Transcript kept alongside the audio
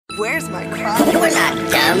Where's my crop? We're not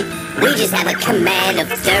dumb. We just have a command of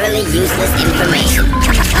thoroughly useless information.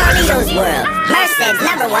 Carlito's World, Merced's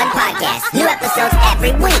 #1 podcast. New episodes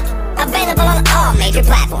every week. Available on all major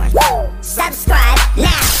platforms. Subscribe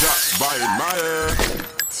now.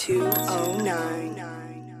 209.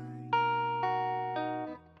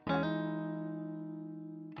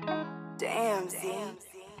 Damn, Z.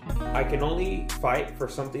 I can only fight for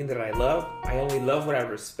something that I love. I only love what I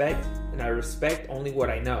respect, and I respect only what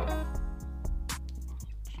I know.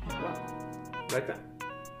 Wow. Like that?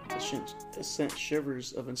 It sent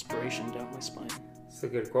shivers of inspiration down my spine. It's a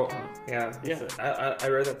good quote, huh? Yeah. Yeah. I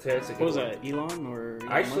read that today. It's a good What was one. that, Elon or Elon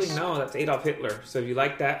Actually, Musk? no, that's Adolf Hitler. So if you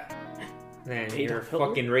like that, then you're Adolf Hitler?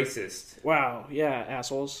 fucking racist. Wow, yeah,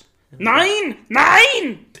 assholes. Yeah.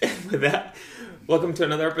 Nine! With that, welcome to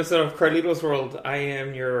another episode of Carlito's World. I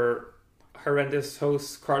am your horrendous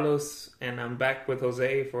host, Carlos, and I'm back with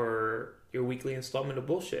Jose for your weekly installment of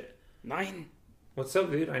bullshit. 9. What's up,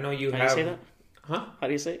 dude? I know you How have... do you say that? Huh? How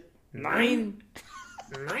do you say it? 9.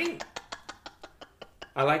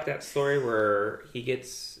 I like that story where he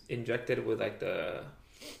gets injected with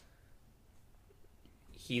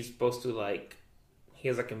he's supposed to he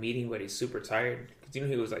has a meeting but he's super tired because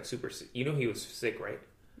he was super sick. He was sick, right?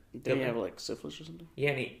 Did he have syphilis or something? Yeah,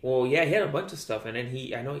 and he had a bunch of stuff, and then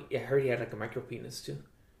I heard he had a micro penis too.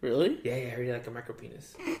 Really? Yeah, I heard he had a micro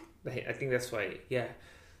penis. I think that's why. Yeah,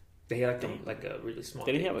 they had a really small.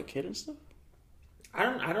 Did he have a kid and stuff?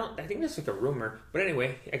 I think that's a rumor. But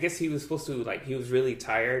anyway, I guess he was supposed to he was really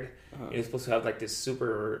tired. He was supposed to have this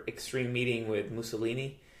super extreme meeting with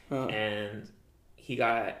Mussolini, and he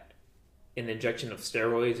got an injection of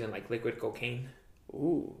steroids and liquid cocaine.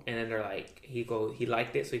 Ooh. And then they're he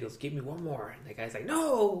liked it, so he goes, "Give me one more." And the guy's like,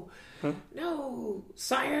 "No, no,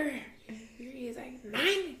 sire." He's like,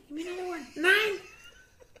 9? Give me another one. 9?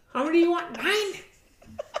 How many do you want? 9?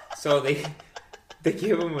 So they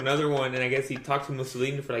give him another one, and I guess he talked to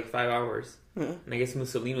Mussolini for 5 hours. And I guess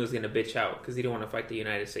Mussolini was going to bitch out because he didn't want to fight the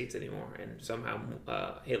United States anymore. And somehow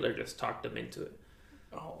Hitler just talked him into it.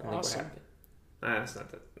 Oh, And awesome. what happened? That's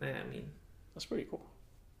not that. That's pretty cool.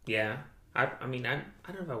 Yeah. I don't know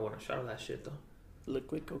if I want a shot of that shit, though.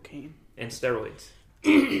 Liquid cocaine. And steroids.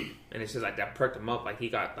 And it's just that perked him up. He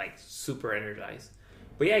got super energized.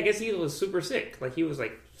 But yeah, I guess he was super sick. He was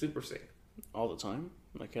super sick. All the time?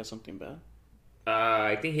 He had something bad?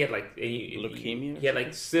 I think he had leukemia. He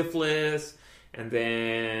had syphilis, and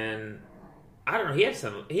then I don't know. He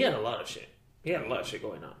had a lot of shit. He had a lot of shit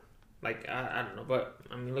going on. I don't know, but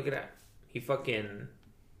look at that. He fucking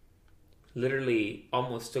literally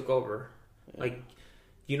almost took over. Yeah.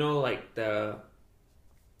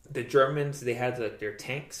 The Germans, they had their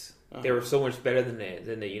tanks. Uh-huh. They were so much better than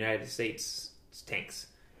the United States tanks.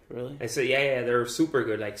 Really? I said, yeah, they were super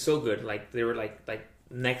good, so good, they were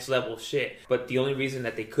next level shit. But the only reason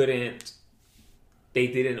that they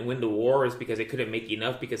didn't win the war is because they couldn't make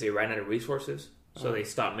enough because they ran out of resources. So they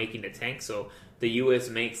stopped making the tanks. So the U.S.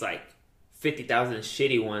 makes 50,000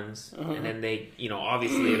 shitty ones, and then they,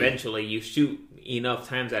 obviously eventually you shoot enough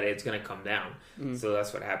times that it's gonna come down. So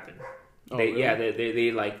that's what happened. Oh, They really? yeah,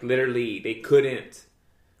 they literally they couldn't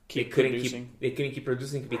keep producing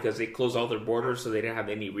because they closed all their borders, so they didn't have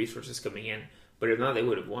any resources coming in. But if not, they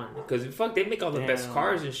would have won. Because they make all the best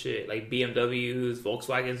cars and shit, like BMWs,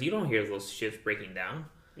 Volkswagens. You don't hear those shits breaking down.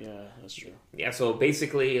 Yeah, that's true. Yeah, so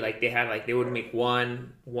basically, they would make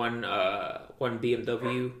one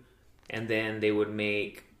BMW, and then they would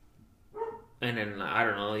make, and then I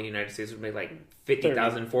don't know, the United States would make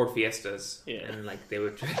 50,000 Ford Fiestas, and they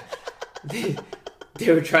would try, they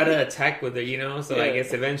would try to attack with it, So I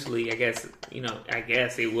guess eventually, I guess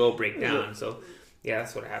it will break down. So. Yeah,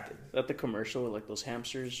 that's what happened. Is that the commercial with those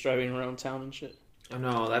hamsters driving around town and shit? Oh,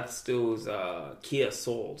 no, that's those Kia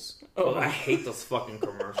Souls. Oh, I hate those fucking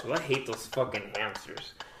commercials. I hate those fucking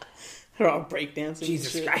hamsters. They're all breakdancing.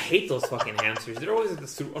 Jesus, and shit. I hate those fucking hamsters. They're always on the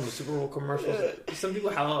Super Bowl commercials. Some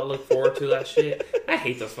people look forward to that shit. I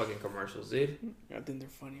hate those fucking commercials, dude. I think they're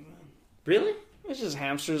funny, man. Really? It's just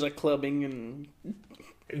hamsters clubbing and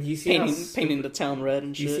You see painting the town red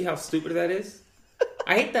and shit. You see how stupid that is?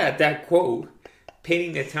 I hate that quote.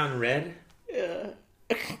 Painting the town red? Yeah.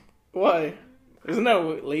 Why? Isn't that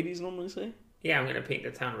what ladies normally say? Yeah, I'm gonna paint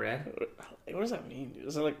the town red. What does that mean, dude?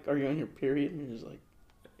 Is that are you on your period and you're just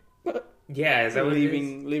yeah, is that what it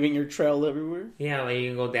is? Leaving your trail everywhere? Yeah, you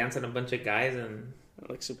can go dance on a bunch of guys and...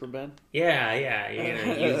 super bad? Yeah,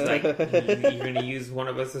 you're gonna use one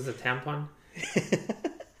of us as a tampon?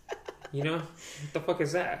 What the fuck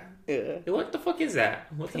is that? Yeah. What the fuck is that?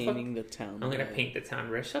 Painting the town I'm gonna paint the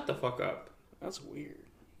town red. Shut the fuck up. That's weird.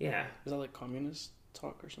 Yeah. Is that communist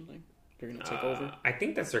talk or something? They're gonna take over. I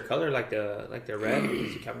think that's their color, like the red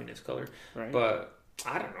is the communist color. Right. But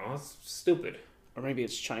I don't know. It's stupid. Or maybe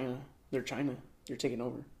it's China. They're China. They're taking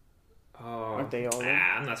over. Oh, Aren't they all?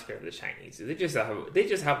 I'm not scared of the Chinese. They just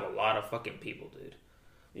have a lot of fucking people, dude.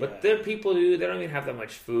 But Yeah. they're people, dude. They don't even have that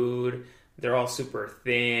much food. They're all super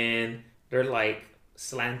thin. They're like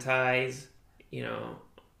slant eyes. You know,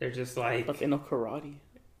 they're just like. But they know karate.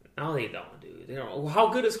 No, they don't, dude. They don't. How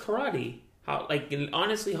good is karate?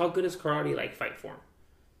 Honestly, how good is karate? Like fight form.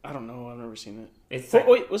 I don't know. I've never seen it. It's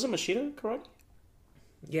Wait, was it Machida karate?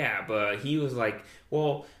 Yeah, but he was like,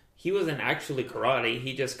 well, he wasn't actually karate.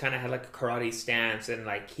 He just kind of had like a karate stance, and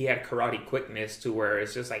like he had karate quickness to where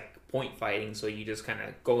it's just like point fighting. So you just kind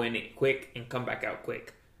of go in it quick and come back out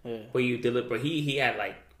quick. Yeah. But you did it. But he had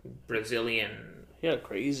like Brazilian. He had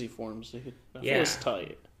crazy forms, dude. Yeah. He was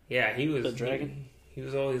tight. Yeah, he was The dragon. He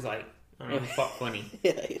was always like, I don't know, fuck funny.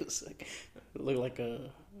 Yeah, he was like, looked like a,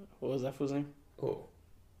 what was that fool's name? Oh,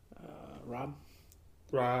 Rob.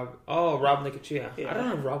 Rob Nicachia. Yeah. I don't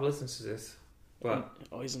know if Rob listens to this, but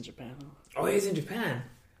Oh, he's in Japan. oh, he's in Japan.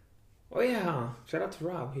 Oh yeah, shout out to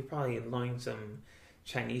Rob. He probably learned some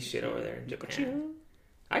Chinese shit over there in Japan.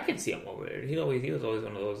 I can see him over there. He was always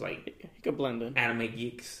one of those like He could blend in. anime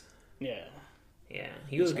geeks. Yeah. Yeah,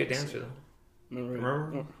 he was a good Nice. dancer though.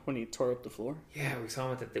 Remember when he tore up the floor? Yeah, we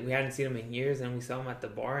saw him we hadn't seen him in years, and we saw him at the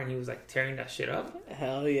bar, and he was like tearing that shit up.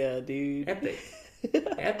 Hell yeah, dude. Epic,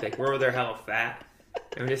 epic. We're over there hella fat,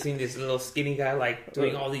 and we're just seeing this little skinny guy like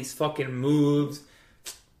doing all these fucking moves.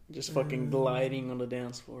 Just fucking gliding on the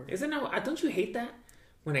dance floor. Isn't that? Don't you hate that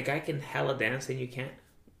when a guy can hella dance and you can't?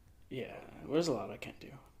 Yeah, there's a lot I can't do.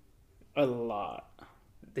 A lot.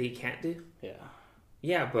 That you can't do? Yeah.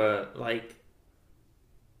 Yeah, but like,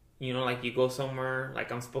 you know, like you go somewhere,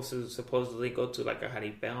 like I'm supposed to supposedly go to like a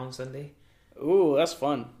haripeo on Sunday, Ooh, that's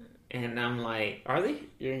fun. and I'm like, are they?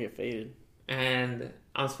 You're gonna get faded. And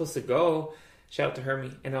I'm supposed to go. Shout out to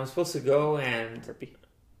Hermie, and I'm supposed to go and Herpy.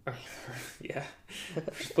 yeah, we're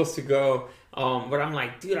supposed to go. But I'm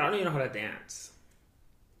like, dude, I don't even know how to dance.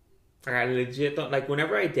 Like I legit don't. Like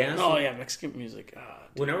whenever I dance, Oh yeah, Mexican music.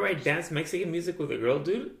 whenever I dance Mexican music with a girl,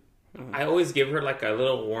 dude, I always give her like a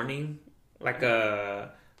little warning, like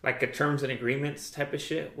a terms and agreements type of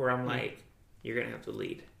shit, where I'm like, you're gonna have to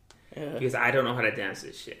lead. Yeah. Because I don't know how to dance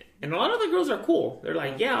this shit. And a lot of the girls are cool. They're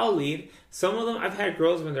like, yeah, I'll lead. Some of them, I've had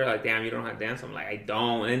girls when they're like, damn, you don't know how to dance. I'm like, I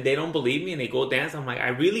don't. And they don't believe me and they go dance. I'm like, I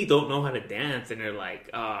really don't know how to dance. And they're like,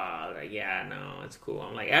 yeah, no, it's cool.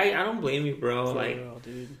 I'm like, I don't blame you, bro. For Like, real,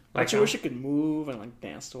 dude. like, Don't you wish you could move and like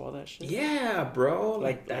dance to all that shit? yeah, bro.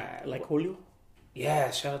 Like that. like Julio.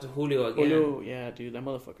 Yeah, shout out to Julio again. Julio, yeah, dude, that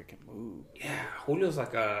motherfucker can move. Yeah, Julio's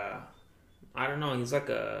like a, I don't know, he's like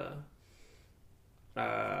a,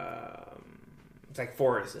 it's like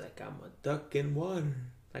Forrest. Like, I'm a duck in one.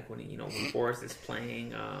 Like when when Forrest is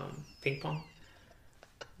playing ping pong.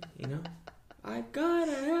 You know, I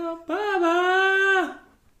gotta help Baba.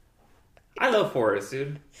 I love Forrest,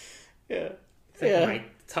 dude. Yeah. It's like my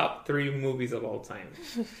top 3 movies of all time.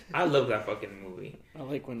 I love that fucking movie. I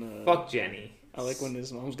like when Fuck Jenny. I like when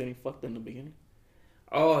his mom's getting fucked in the beginning.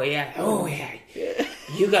 Oh yeah.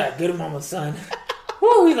 You got a good mama, son.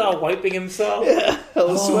 Woo, he's all wiping himself. Yeah,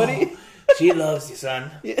 hella sweaty. She loves you, son.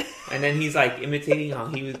 Yeah. And then he's like imitating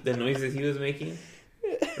the noises he was making.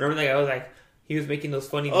 Remember that guy was like, he was making those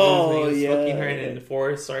funny moves when he was fucking her, and then the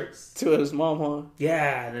Forrest starts. To his mom, huh?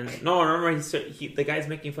 Yeah, and then remember the guy's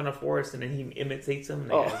making fun of Forrest, and then he imitates him, and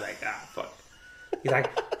the guy's like, fuck. He's like,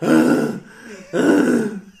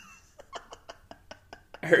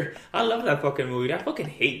 I love that fucking movie. I fucking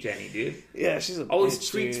hate Jenny, dude. Yeah, she's a Always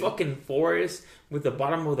bitch, treats dude. fucking Forrest with the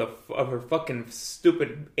bottom of her fucking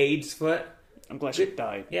stupid AIDS foot. I'm glad she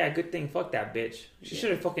died. Yeah, good thing. Fuck that bitch. She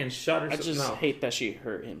should have fucking shot herself. I just hate that she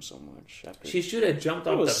hurt him so much. She should have jumped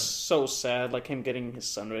It off was so sad, like him getting his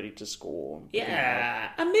son ready to school. Yeah,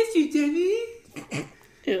 I miss you, Jenny.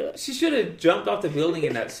 Yeah. She should have jumped off the building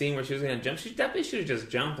in that scene where she was gonna jump. That bitch should have just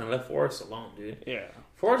jumped and left Forrest alone, dude. Yeah.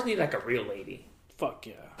 Forrest needs like a real lady. Fuck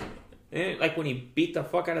yeah. And like when he beat the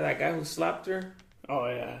fuck out of that guy who slapped her. Oh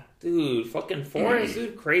yeah. Dude, fucking Forrest,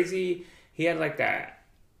 dude, crazy. He had like that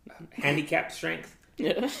handicap strength.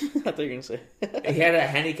 Yeah. I thought you were gonna say. He had a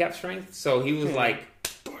handicap strength, so he was like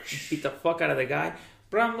beat the fuck out of the guy.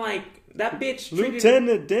 But I'm like, that bitch treated...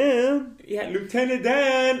 Lieutenant Dan. Yeah, Lieutenant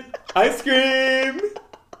Dan. Ice cream.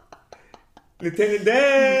 Lieutenant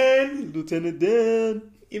Dan. Lieutenant Dan.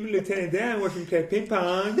 Even Lieutenant Dan watched me play ping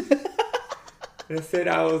pong. And I said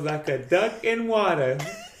I was like a duck in water.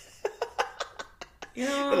 You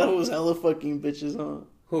know? That was hella fucking bitches, huh?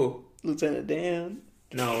 Who? Lieutenant Dan.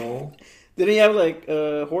 No. Didn't he have like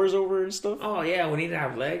whores over and stuff? Oh yeah, when he didn't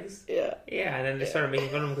have legs. Yeah. Yeah, and then they started making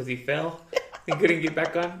fun of him because he fell. He couldn't get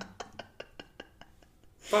back on.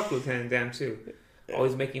 Fuck Lieutenant Dan too.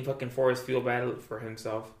 Always making fucking Forrest feel bad for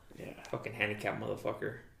himself. Yeah. Fucking handicapped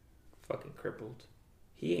motherfucker. Fucking crippled.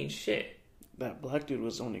 He ain't shit. That black dude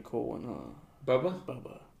was only cool when Bubba?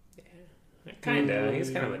 Bubba. Kinda. He's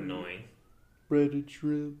kind of annoying. Bread and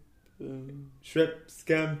shrimp. Shrimp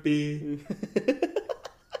scampi.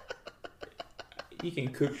 You can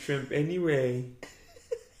cook shrimp anyway.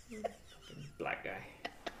 Black guy.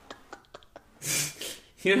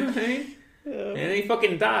 You know what I mean? Yeah. And then he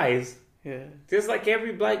fucking dies. Yeah. Just like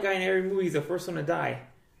every black guy in every movie, he's the first one to die.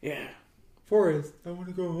 Yeah. Forrest, I want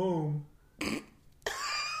to go home.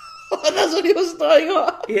 That's what he was dying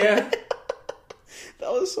on. Yeah.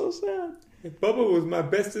 That was so sad. Bubba was my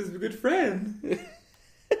bestest good friend.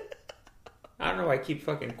 I don't know why I keep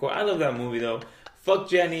fucking quote. I love that movie though. Fuck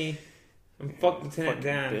Jenny. And fuck Lieutenant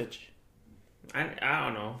Dan. Bitch. I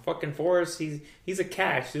don't know. Fucking Forrest, he's a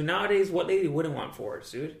catch, dude. Nowadays, what lady wouldn't want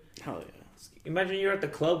Forrest, dude? Hell yeah. Imagine you're at the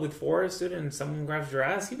club with Forrest, dude, and someone grabs your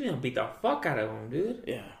ass. You're gonna beat the fuck out of him, dude.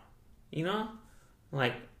 Yeah. You know?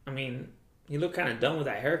 Like, I mean, you look kind of dumb with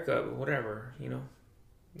that haircut, but whatever, you know?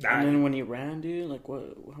 And then when he ran, dude, like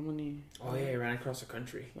what? How many? Oh, yeah, he ran across the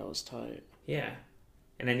country. That was tight. Yeah.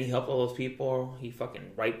 And then he helped all those people. He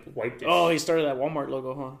fucking wiped it. Oh, he started that Walmart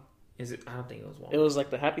logo, huh? Is it? I don't think it was Walmart. It was like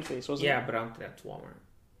the happy face, wasn't it? Yeah, but I don't think that's Walmart.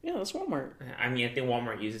 Yeah, that's Walmart. I mean, I think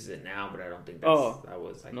Walmart uses it now, but I don't think that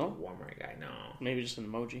was like no? the Walmart guy. No. Maybe just an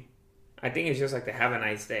emoji. I think it's just like the "Have a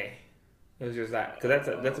nice day." It was just that because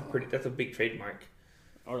that's a big trademark.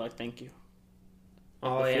 Or like thank you.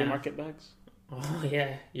 Oh the yeah, flea market bags. Oh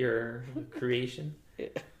yeah, your creation. Yeah.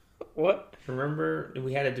 What? Remember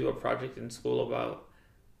we had to do a project in school about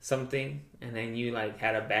something, and then you like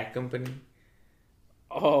had a bag company.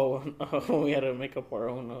 Oh, we had to make up our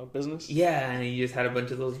own business. Yeah, and you just had a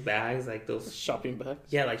bunch of those bags, like those shopping bags.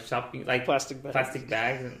 Yeah, like shopping, like plastic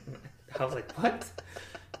bags. And I was like, what?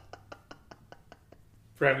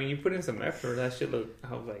 But I mean, you put in some effort. That shit look.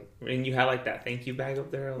 I was like, and you had like that thank you bag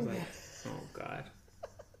up there. I was like, oh god,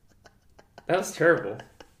 that was terrible.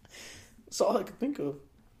 That's all I could think of.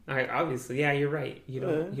 Obviously, yeah, you're right. You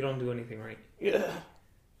don't do anything right. Yeah.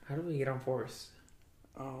 How do we get on Forrest?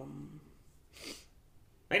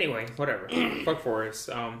 Anyway, whatever. Fuck Forrest.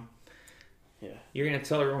 Yeah. You're gonna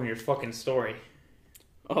tell everyone your fucking story.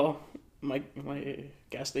 Oh, my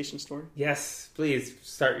gas station story. Yes, please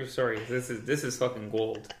start your story. This is fucking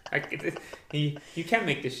gold. You can't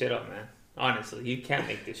make this shit up, man. Honestly, you can't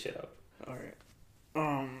make this shit up. All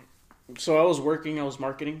right. So I was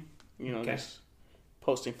marketing. You know, okay. Just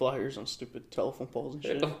posting flyers on stupid telephone poles and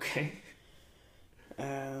shit. Okay.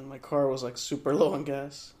 And my car was like super low on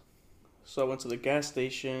gas. So I went to the gas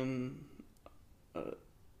station.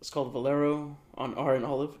 It's called Valero on R and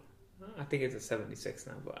Olive. I think it's a 76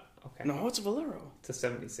 now, but okay. No, it's a Valero. It's a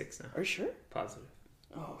 76 now. Are you sure? Positive.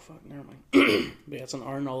 Oh, fuck, never mind. But yeah, it's an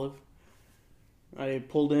R and Olive. I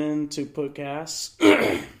pulled in to put gas.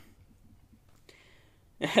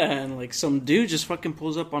 And like some dude just fucking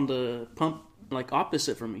pulls up on the pump like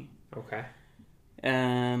opposite from me. Okay.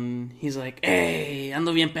 And he's like, "Hey,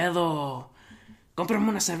 ando bien pedo. Cómprame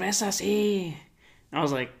una cerveza, sí." I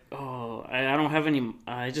was like, "Oh, I don't have any.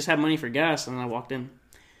 I just have money for gas." And I walked in.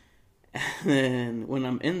 And then when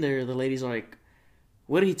I'm in there, the lady's like,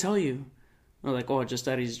 "What did he tell you?" I was like, "Oh, just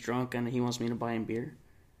that he's drunk and he wants me to buy him beer."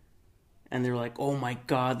 And they're like, "Oh my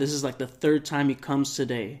god, this is like the third time he comes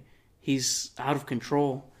today. He's out of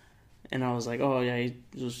control." And I was like, "Oh yeah," he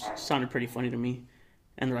just sounded pretty funny to me.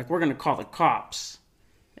 And they're like, "We're gonna call the cops."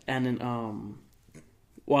 And then,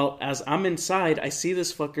 while as I'm inside, I see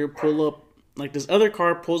this fucker pull up. Like this other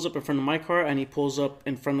car pulls up in front of my car, and he pulls up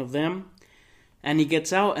in front of them. And he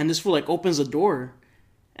gets out, and this fool like opens the door,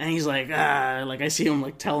 and he's like, like I see him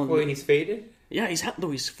like telling me. Wait, he's faded? Yeah, he's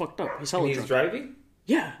fucked up. He's hella drunk. Driving?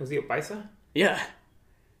 Yeah. Was he a Paisa? Yeah.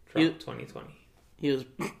 Trump 2020. He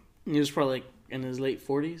was probably like in his late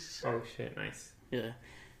 40s. Oh shit, nice. Yeah.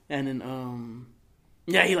 And then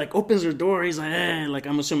yeah, he like opens the door, he's like, like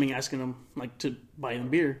I'm assuming asking him like to buy him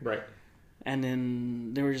beer. Right. And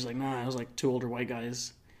then they were just like, nah, it was like two older white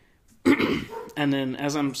guys. And then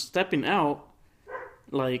as I'm stepping out,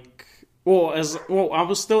 like I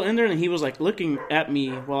was still in there, and he was like looking at me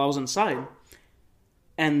while I was inside.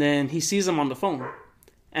 And then he sees him on the phone.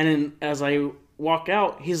 And then as I walk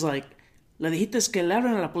out, he's like, "Le dijiste que le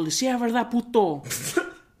hablan a la policía, ¿verdad, puto?"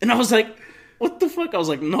 And I was like, "What the fuck?" I was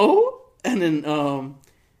like, "No." And then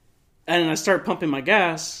I start pumping my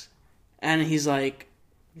gas, and he's like,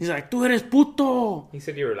 "Tú eres puto." He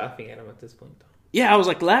said you were laughing at him at this point, though. Yeah, I was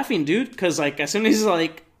like laughing, dude, because like as soon as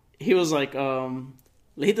he was like, le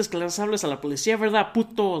dijiste que les hables a la policía, verdad,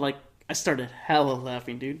 puto? Like I started hella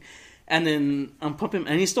laughing, dude. And then I'm pumping,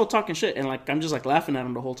 and he's still talking shit, and like I'm just like laughing at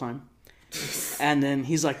him the whole time. And then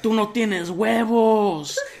he's like, "Tú no tienes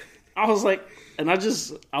huevos." I was like, and I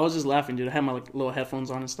was just laughing, dude. I had my like little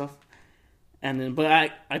headphones on and stuff. And then, but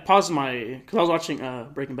I paused because I was watching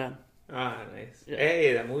Breaking Bad. Ah, nice. Yeah.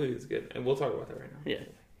 Hey, that movie is good, and we'll talk about that right now. Yeah.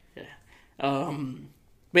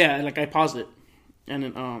 But yeah, like I paused it, and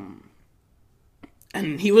then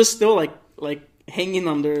and he was still like hanging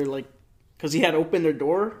on their like, because he had opened their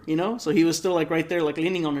door, you know, so he was still like right there, like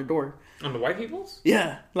leaning on their door. On the white people's?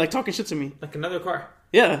 Yeah, like talking shit to me. Like another car.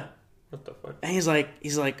 Yeah. What the fuck? And he's like,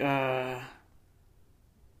 tú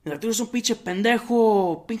eres un pinche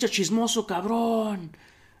pendejo, pinche chismoso, cabrón.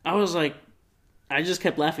 I was like, I just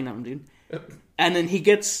kept laughing at him, dude. And then he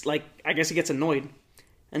gets like, I guess he gets annoyed,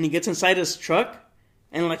 and he gets inside his truck,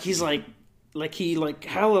 and like he's like he like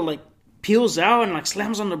hella like peels out and like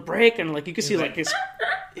slams on the brake, and like you can see like his,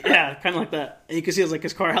 yeah, kind of like that. And you can see it's like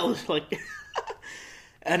his car hella like,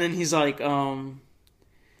 and then he's like,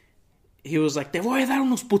 he was like, te voy a dar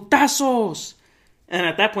unos putazos. And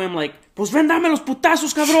at that point, I'm like, pues ven, dame los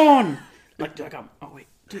putazos, cabrón. Like, dude, oh wait,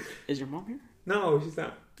 dude, is your mom here? No, she's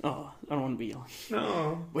not. Oh, I don't want to be yelling.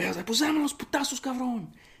 No. But I was like, pues dame los putazos, cabrón.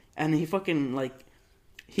 And he fucking, like,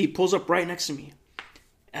 he pulls up right next to me.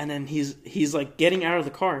 And then he's like, getting out of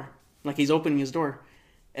the car. Like, he's opening his door.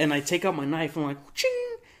 And I take out my knife, and I'm like, ching.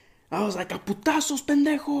 I was like, a putazos,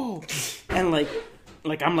 pendejo. And,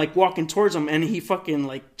 like, I'm, like, walking towards him, and he fucking,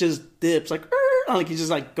 like, just dips, like, like, he just,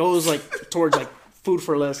 like, goes, like, towards, like, Food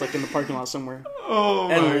for Less, like, in the parking lot somewhere. Oh,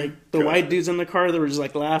 and, my like, the God. white dudes in the car, they were just,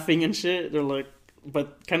 like, laughing and shit. They're, like,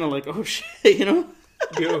 but kind of like, oh, shit, you know?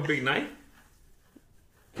 Do you have a big knife?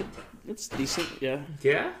 It's decent, yeah.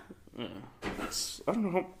 Yeah? I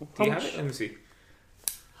don't know Do how you much. have it? Let me see.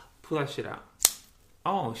 Pull that shit out.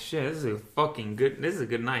 Oh, shit. This is a fucking good... This is a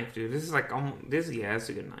good knife, dude. This is like... this is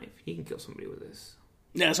a good knife. He can kill somebody with this.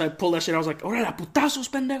 Yeah, so I pulled that shit. I was like, órale, putazos,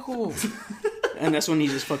 pendejo. And that's when he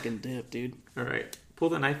just fucking dipped, dude. All right. Pull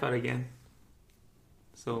the knife out again.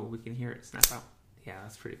 So we can hear it snap out. Yeah,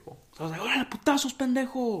 that's pretty cool. So I was like, órale, putazos,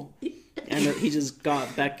 pendejo. And then he just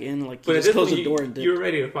got back in, like, he But at just this closed point, the door and dipped. you were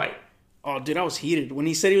ready to fight. Oh, dude, I was heated. When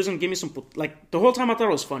he said he was going to give me some... Like, the whole time I thought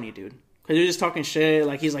it was funny, dude. Because he was just talking shit.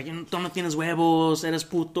 Like, he's like, tú no tienes huevos, eres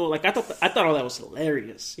puto. Like, I thought all that was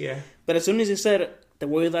hilarious. Yeah. But as soon as he said, te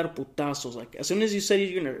voy a dar putazos, like, as soon as you said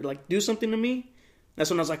you're going to, like, do something to me,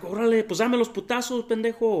 that's when I was like, órale, pues dame los putazos,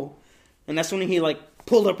 pendejo. And that's when he, like,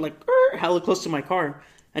 pulled up, like, hella close to my car.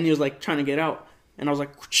 And he was, like, trying to get out. And I was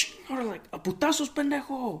like, órale, like, a putazos,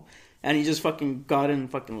 pendejo. And he just fucking got in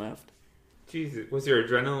and fucking left. Jesus. Was your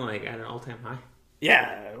adrenaline, like, at an all-time high?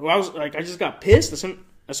 Yeah, well, I was like, I just got pissed as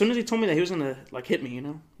soon as he told me that he was gonna like hit me, you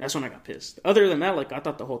know. That's when I got pissed. Other than that, like I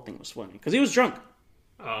thought the whole thing was funny because he was drunk,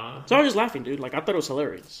 so I was just laughing, dude. Like I thought it was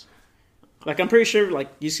hilarious. Like I'm pretty sure, like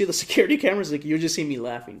you see the security cameras, like you just see me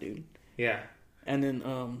laughing, dude. Yeah. And then,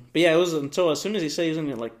 but yeah, it was until as soon as he said he was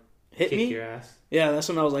gonna like hit Kick me. your ass. Yeah, that's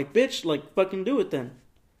when I was like, bitch, like fucking do it then.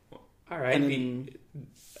 All right. And then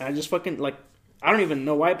I just fucking like I don't even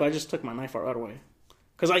know why, but I just took my knife out right away.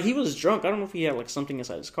 Because like, he was drunk. I don't know if he had like something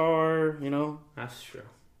inside his car, you know. That's true.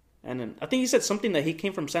 And then I think he said something that he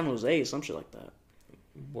came from San Jose, some shit like that.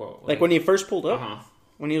 Whoa. Like when he first pulled up, Uh-huh.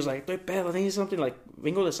 when he was like, "Estoy pedo," I think he's something like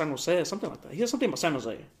 "Vengo de San Jose," something like that. He said something about San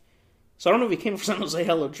Jose. So I don't know if he came from San Jose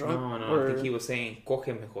hella drunk. No, or... I think he was saying,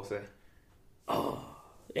 cógeme, Jose. Oh,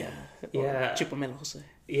 yeah. Yeah. Chipamelo Jose.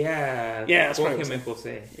 Yeah. Yeah, that's what I was Cógeme,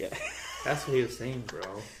 Jose. Yeah. That's what he was saying, bro.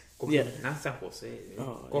 Cógeme, Yeah. Not San Jose, dude.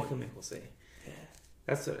 Oh, Cógeme, Jose. Yeah.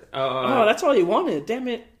 That's what... Oh, that's all he wanted. Damn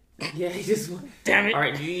it. Yeah, he just... Damn it. All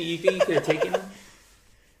right, you think you could have taken him?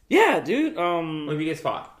 Yeah, dude. What if you guys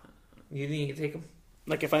fought? You think you could take him?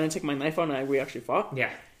 Like if I didn't take my knife out and we actually fought?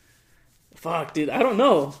 Yeah. Fuck, dude. I don't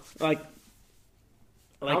know. Like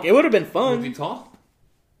it would have been fun. Was he tall?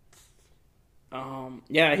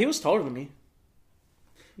 Yeah, he was taller than me.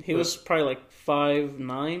 He was probably like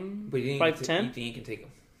 5'9", But you 5'10". You think you can take him?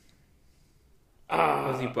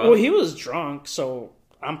 Was he buff? Well, he was drunk, so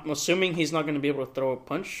I'm assuming he's not going to be able to throw a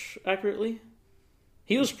punch accurately.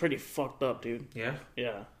 He was pretty fucked up, dude. Yeah?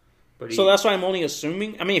 Yeah. But So that's why I'm only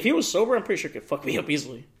assuming. I mean, if he was sober, I'm pretty sure he could fuck me up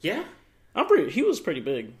easily. Yeah? He was pretty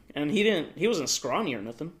big, and he wasn't scrawny or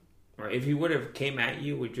nothing. Or if he would have came at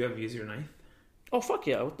you, would you have used your knife? Oh fuck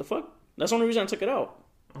yeah! What the fuck? That's the only reason I took it out.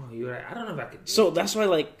 Oh, you would. I don't know if I could do So it. that's why,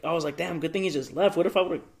 like, I was like, damn, good thing he just left. What if I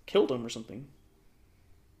would have killed him or something?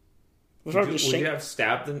 What if I Would would've you, just would you shanked- have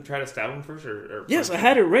stabbed him, try to stab him first? Or Yes, I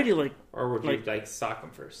had it ready, like... Or would you, like- sock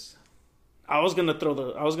him first? I was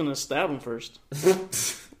gonna stab him first.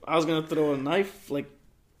 I was gonna throw a knife, like,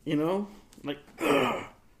 you know, like,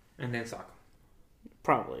 and then sock him.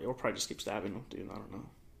 Probably, or probably just keep stabbing him, dude. I don't know.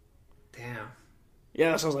 Damn.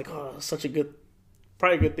 Yeah, so I was like, oh,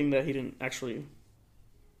 probably a good thing that he didn't actually,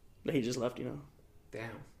 that he just left, you know. Damn.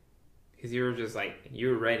 Because you were just like, you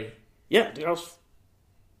were ready. Yeah, dude, I was,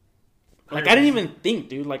 like, I didn't even think,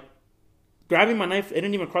 dude, like, grabbing my knife, it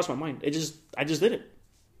didn't even cross my mind. I just did it.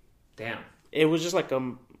 Damn. It was just like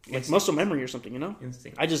muscle memory or something, you know?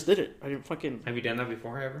 Instinct. I just did it. I didn't fucking... Have you done that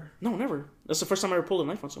before ever? No, never. That's the first time I ever pulled a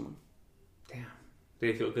knife on someone. Damn. Did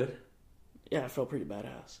it feel good? Yeah, I felt pretty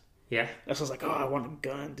badass. Yeah. That's why I was like, oh, I want a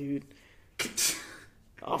gun, dude.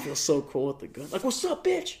 I'll feel so cool with the gun. Like, what's up,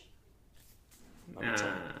 bitch? I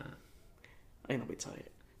ain't gonna be tight.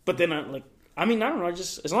 But then I don't know,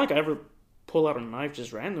 it's not like I ever pull out a knife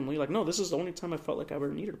just randomly. Like, no, this is the only time I felt like I ever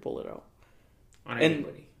needed to pull it out. On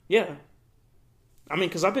anybody? Yeah. I mean,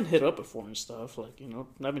 because I've been hit up before and stuff. Like, you know,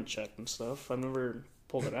 I've been checked and stuff. I've never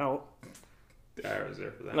pulled it out. I was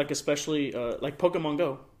there for that. Like, especially, like Pokemon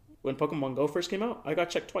Go. When Pokemon Go first came out, I got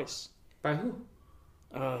checked twice. By who?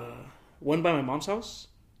 One by my mom's house.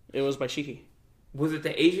 It was by Shihi. Was it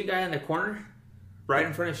the Asian guy in the corner? Right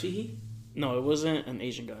in front of Shihi? No, it wasn't an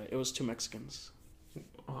Asian guy. It was two Mexicans.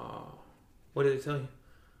 What did it tell you?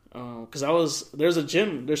 Because there's a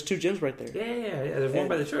gym. There's two gyms right there. Yeah. There's one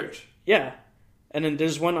by the church. Yeah. And then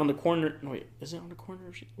there's one on the corner. No, wait, is it on the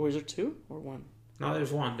corner? Or is there two or one? No,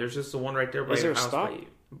 there's one. There's just the one right there by your house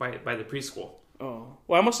by the preschool. Oh.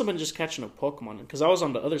 Well, I must have been just catching a Pokemon because I was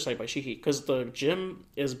on the other side by Shihi because the gym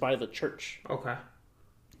is by the church. Okay.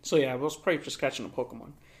 So yeah, I was probably just catching a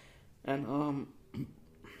Pokemon. And,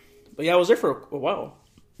 but yeah, I was there for a while.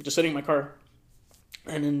 Just sitting in my car.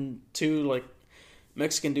 And then two, like,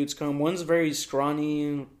 Mexican dudes come. One's very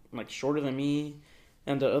scrawny, like, shorter than me.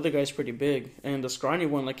 And the other guy's pretty big. And the scrawny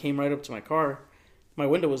one, like, came right up to my car. My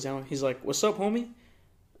window was down. He's like, what's up, homie?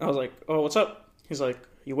 I was like, oh, what's up? He's like,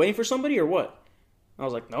 you waiting for somebody or what? I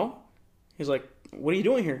was like, no. He's like, what are you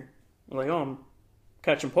doing here? I'm like, oh, I'm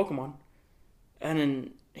catching Pokemon. And then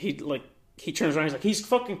he turns around. He's like, he's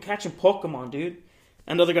fucking catching Pokemon, dude.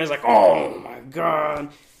 And the other guy's like, oh, my God.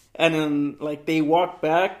 And then, like, they walk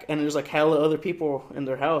back, and there's, like, hella other people in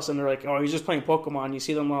their house. And they're like, oh, he's just playing Pokemon. You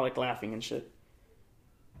see them all, like, laughing and shit.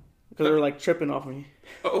 Because they're, like, tripping off me.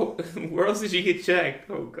 Oh, where else did you get checked?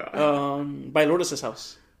 Oh, God. By Lourdes'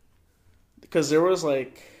 house. Because there's,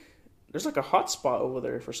 like, a hot spot over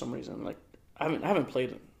there for some reason. Like, I haven't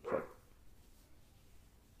played it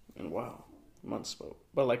in a while. Months,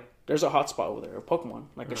 but, like, there's a hot spot over there, a Pokemon.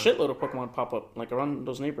 Like, a shitload of Pokemon pop up, like, around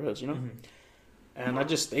those neighborhoods, you know? Mm-hmm. And I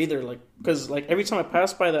just stay there, like, because, like, every time I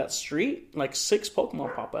pass by that street, like, 6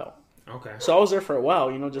 Pokemon pop out. Okay. So I was there for a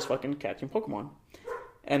while, you know, just fucking catching Pokemon.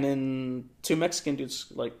 And then 2 Mexican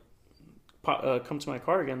dudes, like, come to my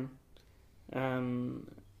car again. And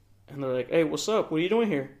they're like, hey, what's up? What are you doing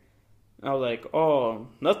here? And I was like, oh,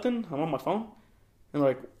 nothing. I'm on my phone. And they're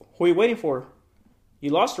like, who are you waiting for?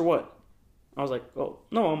 You lost or what? I was like, oh,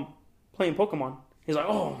 no, I'm playing Pokemon. He's like,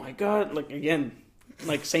 oh, my God. Like, again,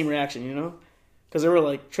 like, same reaction, you know? Because they were,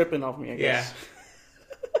 like, tripping off me, I guess.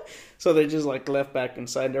 Yeah. So they just, like, left back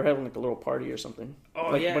inside. They were having, like, a little party or something. Oh,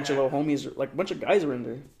 like, yeah. A bunch of little homies, like, a bunch of guys were in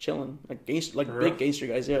there chilling. Like, big gangster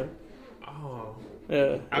guys, yeah. Oh.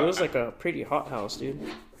 Yeah. It was, like, a pretty hot house, dude.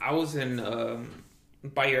 I was in,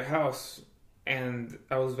 by your house, and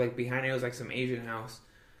I was, like, behind it was, like, some Asian house.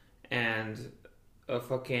 And... I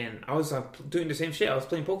was doing the same shit. I was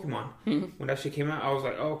playing Pokemon. Mm-hmm. When that shit came out, I was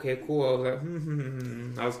like, oh, okay, cool. I was like,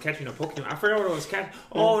 I was catching a Pokemon. I forgot what I was catching.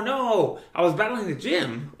 Oh, no. I was battling the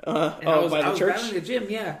gym. I was battling the gym,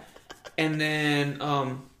 yeah. And then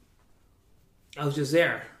I was just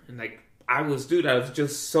there. And, like, I was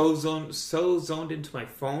just so zoned into my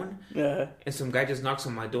phone. Yeah. And some guy just knocks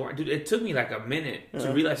on my door. Dude, it took me, like, a minute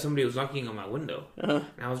to realize somebody was knocking on my window. And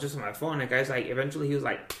I was just on my phone. And the guy's like, eventually he was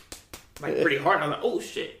like pretty hard. I was like, oh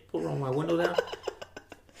shit, pull on my window down.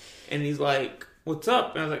 And he's like, what's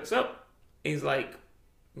up? And I was like, what's up? And he's like,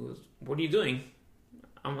 what are you doing?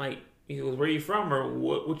 I'm like, he goes, where are you from? Or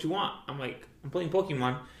what you want? I'm like, I'm playing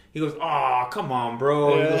Pokemon. He goes, oh, come on,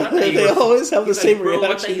 bro. Yeah. They always have the same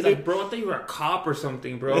reaction. He's like, bro, I thought you were a cop or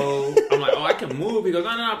something, bro. I'm like, oh, I can move. He goes,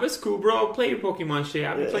 no, it's cool, bro. Play your Pokemon shit.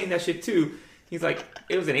 I've been playing that shit too. He's like,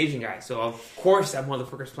 it was an Asian guy, so of course that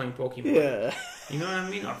motherfucker's playing Pokemon. Yeah. You know what I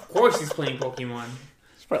mean? Of course he's playing Pokemon.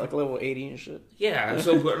 It's probably like level 80 and shit. Yeah,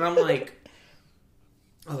 and I'm like,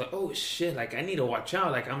 I was like, oh shit, like I need to watch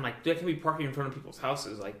out. Like I'm like, dude, I can be parking in front of people's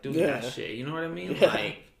houses, like doing that shit. You know what I mean? Yeah.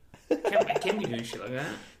 Like, I can't be doing shit like that.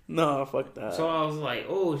 No, fuck that. So I was like,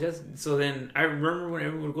 oh, so then I remember when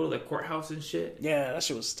everyone would go to the courthouse and shit. Yeah, that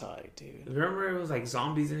shit was tight, dude. Remember it was like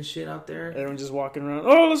zombies and shit out there? Everyone just walking around.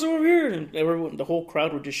 Oh, let's go over here, and the whole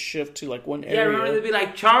crowd would just shift to like one area. Yeah, remember they'd be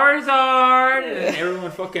like Charizard, and then everyone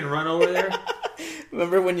would fucking run over there.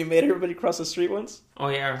 Remember when you made everybody cross the street once? Oh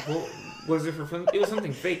yeah, well, was it for fun? It was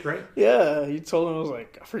something fake, right? Yeah, you told him. I was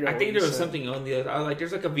like, I forgot. I think there was something on the other. I was like,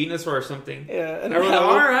 there's like a Venusaur or something. Yeah, and I was like,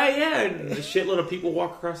 all right, yeah. And a shitload of people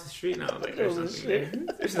walk across the street, and I was like, there's nothing there.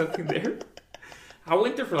 There's nothing there. I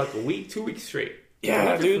went there for like a week, 2 weeks straight.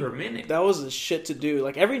 Yeah, dude. For a minute. That was the shit to do.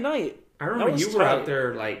 Like every night. I remember you were out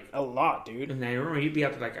there like a lot, dude. And I remember you'd be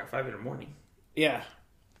out there like at 5 a.m. Yeah.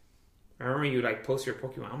 I remember you like post your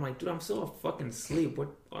Pokemon. I'm like, dude, I'm still fucking asleep.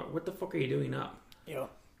 What the fuck are you doing up? Yeah.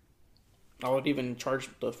 I would even charge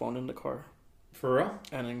the phone in the car. For real?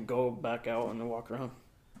 And then go back out and then walk around.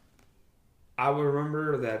 I would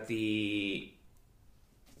remember that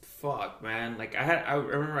fuck, man. Like I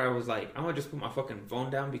remember I was like, I'm gonna just put my fucking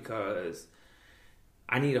phone down because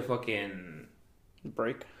I need a fucking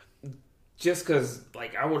break. Just cause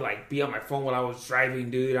like I would like be on my phone while I was driving,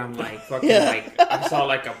 dude. I'm like fucking like I saw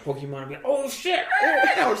like a Pokemon and be like, oh shit,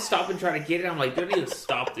 and I would stop and try to get it. I'm like, dude, I need to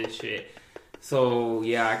stop this shit. So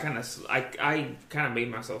yeah, I kind of made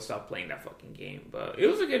myself stop playing that fucking game. But it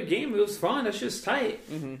was a good game. It was fun. That's just tight.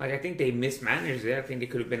 Mm-hmm. Like I think they mismanaged it. I think it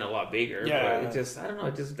could have been a lot bigger. Yeah. But it just I don't know.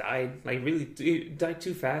 It just died. Like really, it died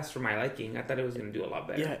too fast for my liking. I thought it was gonna do a lot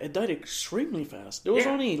better. Yeah, it died extremely fast. It was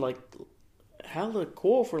only like hella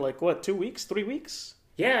cool for like what 2 weeks, 3 weeks.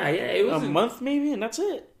 Yeah, it was a month maybe, and that's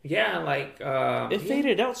it. Yeah, like it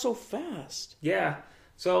faded out so fast. Yeah,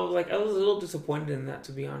 so like I was a little disappointed in that,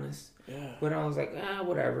 to be honest. Yeah, but I was like,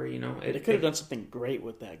 whatever, you know. They could have done something great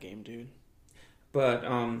with that game, dude. But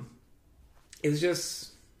it was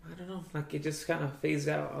just I don't know, like it just kind of phased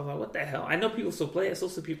out. I was like, what the hell? I know people still play it. I still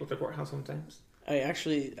see people at the courthouse sometimes.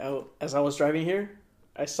 As I was driving here,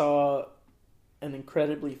 I saw an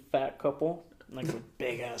incredibly fat couple, like with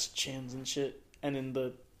big ass chins and shit. And in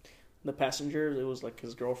the passenger, it was like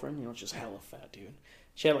his girlfriend, you know, just hella fat, dude.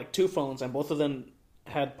 She had like 2 phones, and both of them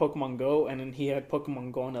had Pokemon Go, and then he had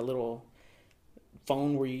Pokemon Go on that little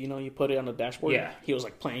phone where you put it on the dashboard. Yeah. He was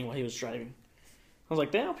like playing while he was driving. I was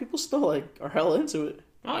like, damn, people still like are hella into it.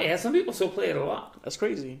 Oh yeah, some people still play it a lot. That's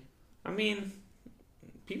crazy. I mean,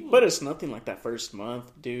 people. But it's nothing like that first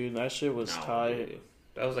month, dude. That shit was tight. Dude.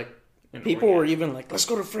 That was like. People were even like, let's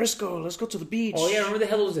go to Frisco. Let's go to the beach. Oh yeah, remember they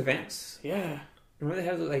had those events? Yeah. Remember they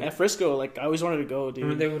had like at Frisco, like I always wanted to go, dude.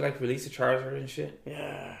 Remember they would like release a Charizard and shit?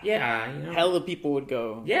 Yeah. Yeah, you know. Hella people would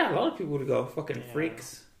go. Yeah, a lot of people would go. Fucking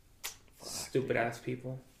freaks. Stupid ass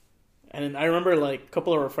people. And then I remember like a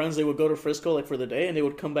couple of our friends, they would go to Frisco like for the day, and they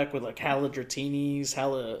would come back with like hella Dratinis,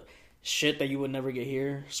 hella shit that you would never get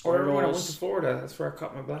here. Or when I went to Florida, that's where I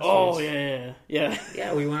caught my Blastoise. Oh yeah.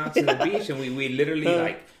 Yeah, we went out to the beach and we literally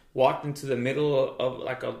like walked into the middle of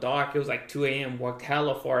like a dock. It was like 2 a.m. Walked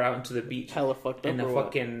hella far out into the beach. Hella fucked up. And the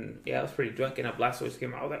fucking I was pretty drunk, and a Blastoise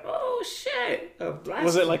came out. I was like, oh shit, a Blastoise.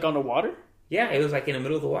 Was it like on the water? Yeah, it was like in the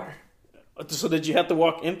middle of the water. So did you have to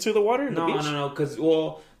walk into the water? In the beach? No, because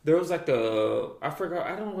there was like I forgot.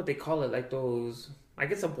 I don't know what they call it. Like those. I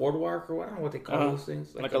guess a boardwalk or what. I don't know what they call those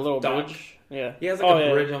things. Like a little dock. bridge. Yeah. Yeah, it's like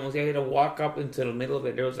a bridge almost. Yeah, you had to walk up into the middle of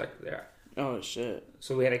it. There was like there. Oh shit.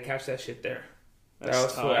 So we had to catch that shit there.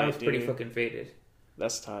 That's tight, I was pretty fucking faded.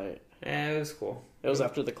 That's tight. Yeah, it was cool. It was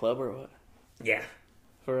after the club or what? Yeah.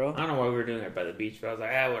 For real? I don't know why we were doing it by the beach, but I was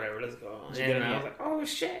like, whatever, let's go. And I was like, oh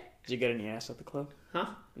shit. Did you get any ass at the club? Huh?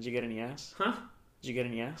 Did you get any ass? Huh? Did you get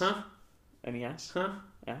any ass? Huh? Any ass? Huh?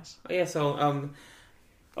 Ass? Oh, yeah, so,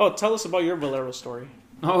 Oh, tell us about your Valero story.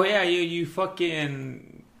 Oh, yeah, you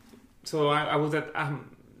fucking... So I was at...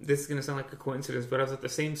 this is going to sound like a coincidence, but I was at the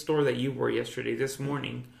same store that you were yesterday, this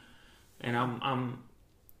morning. And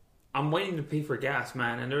I'm waiting to pay for gas,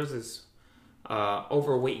 man. And there's this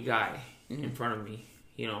overweight guy in front of me,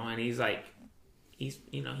 and he's like... he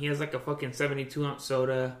has like a fucking 72-ounce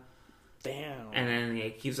soda. Damn. And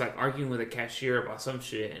then he was like arguing with a cashier about some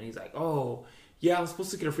shit, and he's like, "Oh, yeah, I was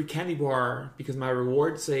supposed to get a free candy bar because my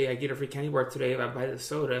rewards say I get a free candy bar today if I buy the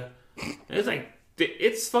soda." And it's like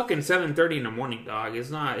it's fucking 7:30 in the morning, dog.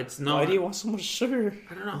 It's not. Why do you want so much sugar?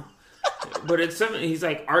 I don't know. But it's 7. He's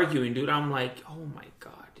like arguing, dude. I'm like, oh my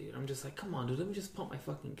god, dude. I'm just like, come on, dude. Let me just pump my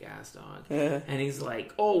fucking gas, dog. And he's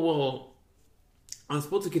like, oh well, I'm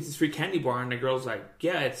supposed to get this free candy bar, and the girl's like,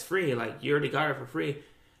 yeah, it's free. Like you already got it for free.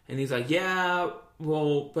 And he's like, yeah,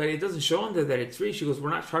 well, but it doesn't show on there that it's free. She goes, we're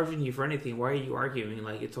not charging you for anything. Why are you arguing?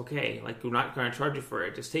 Like, it's okay. Like, we're not going to charge you for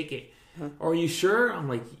it. Just take it. Are you sure? I'm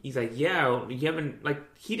like, he's like, yeah, you haven't, like,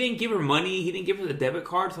 he didn't give her money. He didn't give her the debit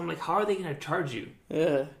card. So I'm like, how are they going to charge you?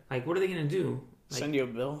 Yeah. Like, what are they going to do? Like, Send you a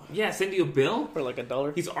bill? Yeah, send you a bill? For like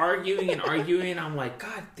 $1? He's arguing and arguing. I'm like,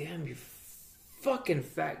 God damn, you fucking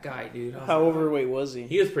fat guy, dude. How overweight was he?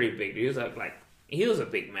 He was pretty big, dude. He was like, he was a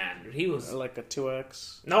big man, dude. He was... Like a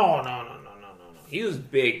 2X? No. He was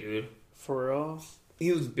big, dude. For real?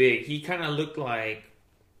 He was big. He kind of looked like...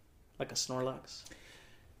 Like a Snorlax?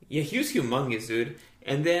 Yeah, he was humongous, dude.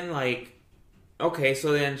 And then, like... Okay,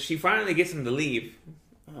 so then she finally gets him to leave.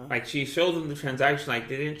 Like, she shows him the transaction, like,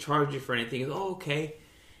 they didn't charge you for anything. He goes, oh, okay.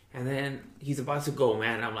 And then he's about to go,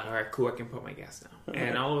 man. I'm like, all right, cool, I can put my gas now.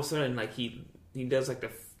 And all of a sudden, like, he does, like,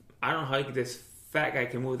 I don't know how this fat guy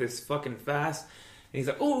can move this fucking fast. And he's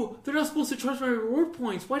like, oh, they're not supposed to charge my reward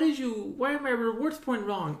points. Why are my rewards point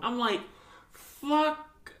wrong? I'm like,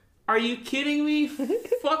 fuck, are you kidding me?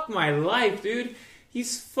 Fuck my life, dude.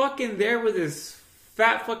 He's fucking there with his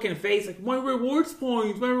fat fucking face, like, my rewards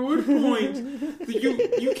points.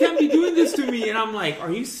 You can't be doing this to me. And I'm like,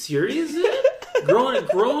 are you serious, dude?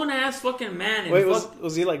 Grown ass fucking man. Wait,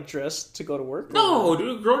 was he like dressed to go to work? No,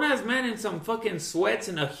 dude, grown ass man in some fucking sweats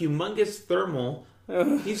and a humongous thermal.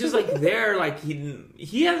 He's just like there, like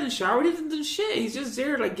he hasn't showered, he hasn't done shit. He's just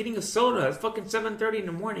there, like getting a soda. It's fucking 7:30 in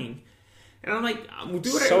the morning, and I'm like,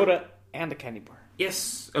 dude, soda and a candy bar.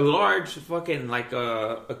 Yes, a large fucking like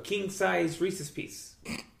a king size Reese's piece.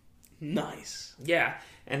 Nice. Yeah,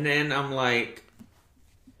 and then I'm like,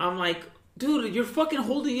 dude, you're fucking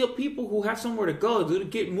holding up people who have somewhere to go,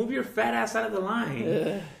 dude. Move your fat ass out of the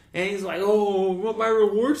line. And he's like, oh, what my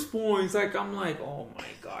rewards points? Like, I'm like, oh my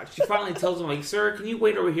god. She finally tells him, like, sir, can you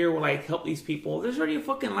wait over here while I help these people? There's already a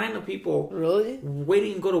fucking line of people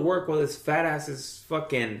waiting to go to work while this fat ass is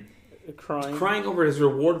fucking crying over his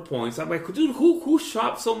reward points. I'm like, dude, who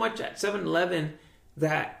shops so much at 7-Eleven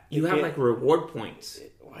that you have like reward points?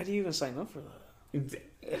 Why do you even sign up for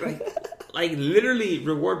that? Like literally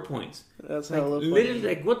reward points. That's like literally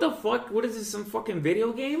like, what the fuck? What is this? Some fucking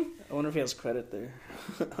video game? I wonder if he has credit there.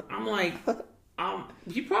 I'm like,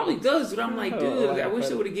 he probably does, dude. I'm like, dude, I wish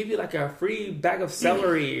they would have give you like a free bag of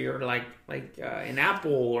celery or like an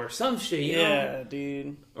apple or some shit, you know? Yeah,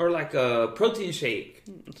 dude. Or like a protein shake,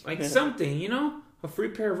 like something, you know? A free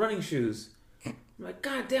pair of running shoes. I'm like,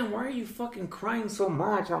 god damn, why are you fucking crying so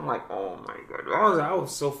much? I'm like, oh my god, I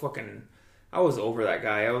was so fucking. I was over that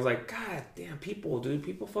guy. I was like, god damn,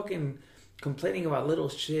 people fucking complaining about little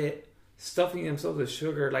shit, stuffing themselves with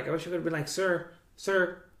sugar. Like, I wish I could have been like, sir,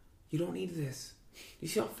 you don't need this. You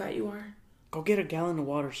see how fat you are? Go get a gallon of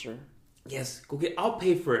water, sir. Yes, I'll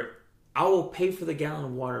pay for it. I will pay for the gallon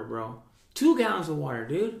of water, bro. 2 gallons of water,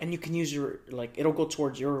 dude. And you can use it'll go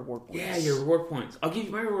towards your reward points. Yeah, your reward points. I'll give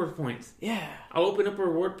you my reward points. Yeah. I'll open up a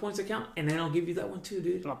reward points account, and then I'll give you that one too,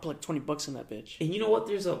 dude. And I'll put like $20 in that bitch. And you know what?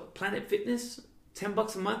 There's a Planet Fitness,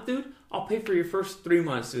 $10 a month, dude. I'll pay for your first 3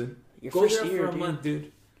 months, dude. Go first there year, for a month,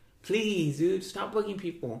 dude. Please, dude. Stop bugging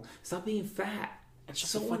people. Stop being fat. And It's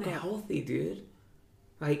so unhealthy, dude.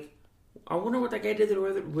 Like, I wonder what that guy did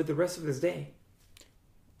with the rest of his day.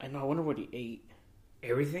 I know. I wonder what he ate.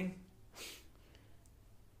 Everything.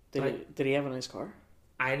 Did he have a nice car?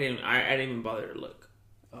 I didn't even bother to look.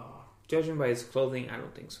 Oh. Judging by his clothing, I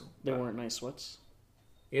don't think so. They weren't nice sweats?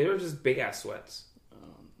 Yeah, they were just big ass sweats.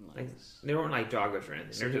 Nice. Like, they weren't like joggers or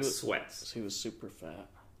anything. So They're just sweats. So he was super fat.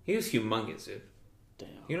 He was humongous, dude. Damn.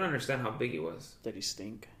 You don't understand how big he was. Did he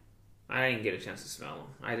stink? I didn't get a chance to smell him.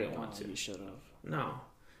 I didn't want to. You should have. No.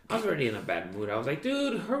 I was already in a bad mood. I was like,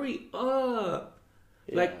 dude, hurry up.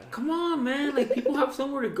 Yeah. Like, come on, man. Like, people have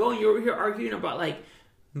somewhere to go, and you're over here arguing about, like,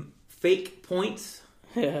 fake points.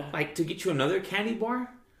 Yeah. Like, to get you another candy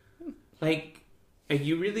bar. Like, are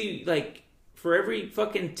you really, like, for every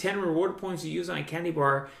fucking 10 reward points you use on a candy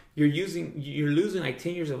bar, you're losing, like,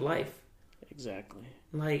 10 years of life. Exactly.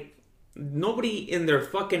 Like, nobody in their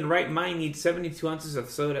fucking right mind needs 72 ounces of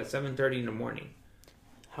soda at 7:30 in the morning.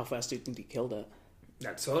 How fast do you think he killed that?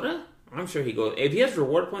 That soda? I'm sure he goes. If he has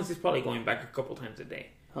reward points, he's probably going back a couple times a day.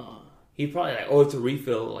 He probably like, oh, it's a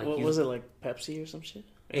refill. Like, what was it, like Pepsi or some shit?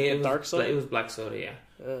 It was dark soda. It was black soda,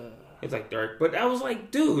 yeah. It's like dark, but I was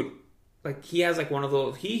like, dude, like he has like one of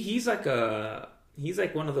those. He's like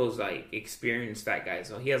one of those like experienced fat guys.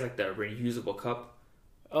 So he has like the reusable cup.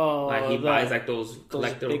 Oh, like he buys like those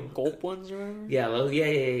collectible big gulp ones, or whatever? Yeah,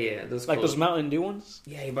 yeah. Those like those Mountain Dew ones.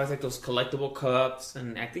 Yeah, he buys like those collectible cups,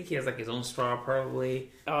 and I think he has like his own straw probably.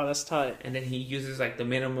 Oh, that's tight. And then he uses like the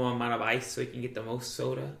minimum amount of ice so he can get the most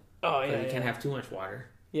soda. Oh yeah, but he can't have too much water.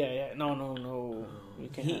 Yeah. No. You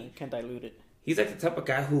can't dilute it. He's like the type of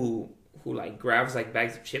guy who who like grabs like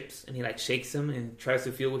bags of chips and he like shakes them and tries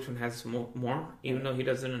to feel which one has more, even though he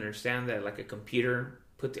doesn't understand that like a computer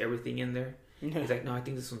puts everything in there. He's like, no, I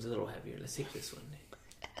think this one's a little heavier. Let's take this one.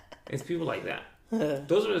 It's people like that.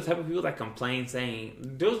 Those are the type of people that complain, saying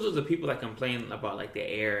those are the people that complain about like the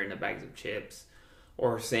air and the bags of chips,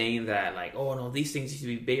 or saying that like, oh no, these things used to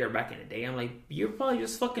be bigger back in the day. I'm like, you're probably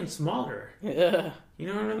just fucking smaller. Yeah, you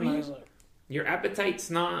know what I mean? Your appetite's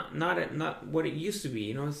not what it used to be.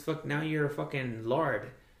 You know, it's now you're a fucking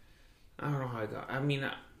lard. I don't know how I got. I mean,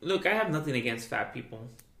 look, I have nothing against fat people.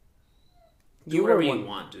 Do whatever you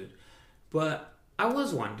want, dude. But I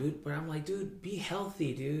was one, dude. But I'm like, dude, be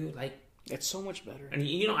healthy, dude. Like, it's so much better. And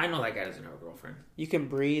you know, I know that guy doesn't have a girlfriend. You can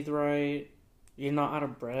breathe right. You're not out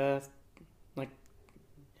of breath. Like,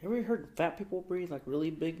 have you ever heard fat people breathe? Like really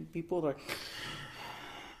big people, like.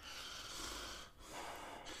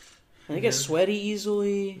 And they get sweaty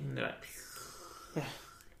easily.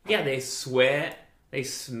 Yeah, they sweat. They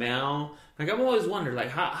smell. Like, I've always wondered, like,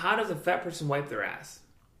 how does a fat person wipe their ass?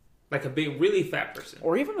 Like a big, really fat person.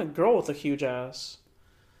 Or even a girl with a huge ass.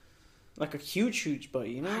 Like a huge butt,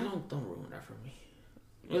 you know? Don't ruin that for me.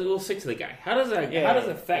 We'll stick to the guy. How does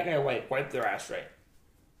a fat guy wipe their ass right?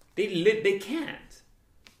 They can't.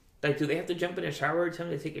 Like, do they have to jump in a shower every time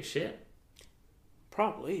they take a shit?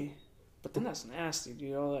 Probably. But then that's nasty,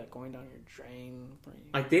 dude. All that going down your drain.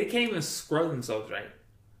 Like, they can't even scrub themselves right.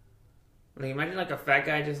 Like, imagine like a fat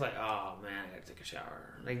guy just like, oh man, I gotta take a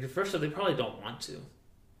shower. Like, the first of all, they probably don't want to.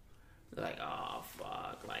 They're like, oh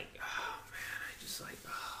fuck, like, oh man, I just like,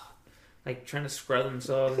 oh. Like trying to scrub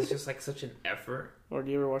themselves. It's just like such an effort. Or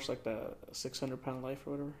do you ever watch like the 600-pound life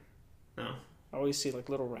or whatever? No. I always see like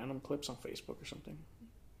little random clips on Facebook or something,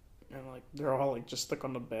 and like they're all like just stuck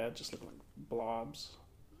on the bed, just looking like blobs.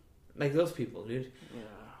 Like those people, dude. Yeah.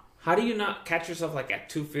 How do you not catch yourself like at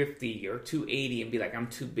 250 or 280 and be like, I'm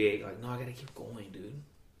too big? Like, no, I gotta keep going, dude.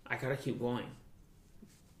 I gotta keep going.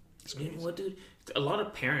 You know what, dude? A lot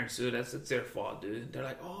of parents, dude, it's their fault, dude. They're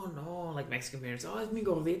like, oh no, like Mexican parents, oh, es mi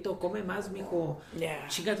gordito, come más, mijo. Yeah.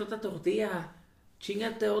 Chingate otra tortilla.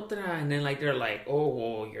 Chingate otra. And then like they're like, oh,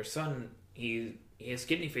 well, your son, he has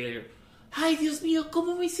kidney failure. Ay, Dios mío,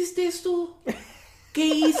 ¿cómo me hiciste esto? ¿Qué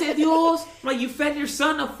hice, Dios? Like, you fed your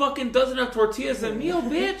son a fucking dozen of tortillas a meal,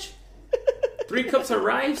 bitch. 3 cups of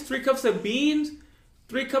rice, 3 cups of beans,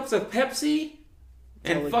 3 cups of Pepsi,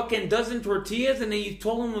 and fucking dozen tortillas, and then you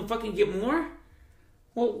told him to fucking get more?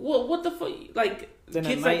 Well, what the fuck? Like, then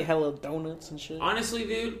kids at night, like, hella donuts and shit. Honestly,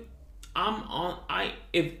 dude,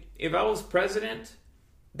 if I was president,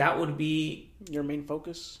 that would be your main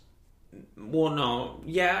focus. Well, no,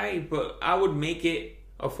 yeah, but I would make it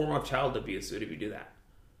a form of child abuse, dude, if you do that.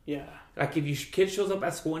 Yeah. Like, if your kid shows up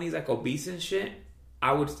at school and he's like obese and shit,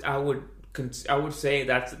 I would say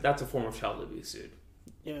that's a form of child abuse, dude.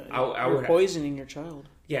 Yeah, you're poisoning your child.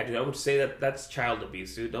 Yeah, dude, I would say that's child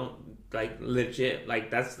abuse, dude. Don't, like, legit,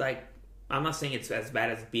 like, that's like, I'm not saying it's as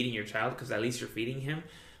bad as beating your child, because at least you're feeding him.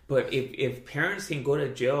 But if parents can go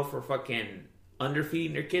to jail for fucking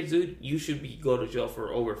underfeeding their kids, dude, you should go to jail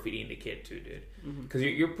for overfeeding the kid too, dude. Because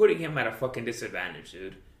you're putting him at a fucking disadvantage,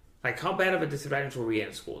 dude. Like, how bad of a disadvantage were we at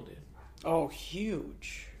in school, dude? Oh,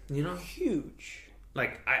 huge. You know? Huge.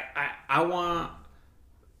 Like, I want...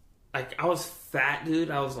 Like, I was fat, dude.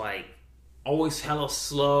 I was, like, always hella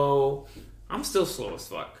slow. I'm still slow as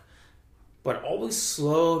fuck. But always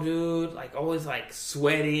slow, dude. Like, always, like,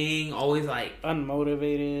 sweating. Always, like...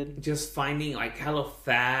 unmotivated. Just finding, like, hella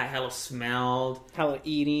fat. Hella smelled. Hella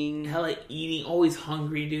eating. Always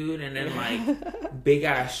hungry, dude. And then, like,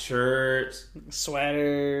 big-ass shirts.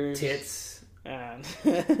 Sweaters. Tits. And...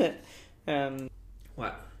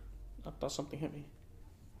 What? I thought something hit me.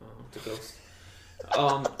 Oh, it's a ghost.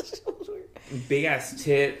 Big ass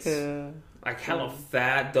tits, like hella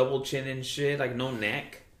fat, double chin and shit, like no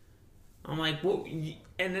neck. I'm like, what?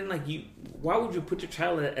 And then like why would you put your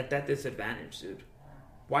child at that disadvantage, dude?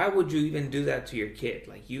 Why would you even do that to your kid?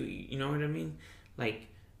 Like you know what I mean? Like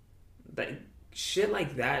shit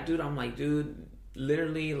like that, dude. I'm like, dude,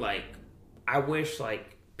 literally, like, I wish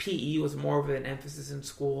like PE was more of an emphasis in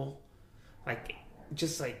school. Like,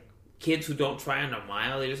 just like kids who don't try on a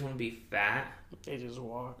mile, they just want to be fat. They just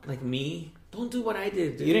walk. Like me. Don't do what I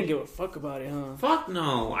did, dude. You didn't give a fuck about it, huh? Fuck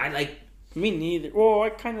no. Me neither. Well,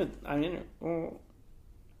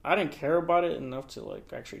 I didn't care about it enough to,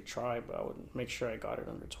 like, actually try, but I would make sure I got it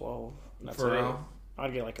under 12. That's for real?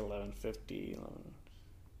 I'd get, like, 11.50,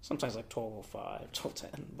 sometimes, like, 12.05,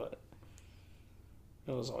 12.10, but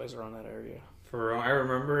it was always around that area. For real? I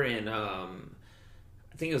remember in, I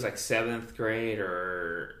think it was, like, 7th grade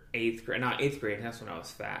or 8th grade. Not 8th grade. That's when I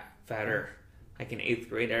was fatter. like in 8th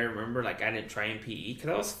grade, I remember like I didn't try in PE because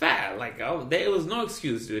I was fat. Like it was no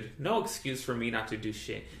excuse, dude. No excuse for me not to do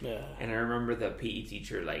shit. Yeah. And I remember the PE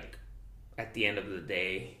teacher, like at the end of the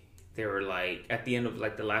day, they were like at the end of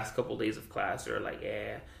like the last couple days of class, they were like,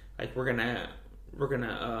 yeah, like we're gonna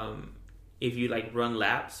if you like run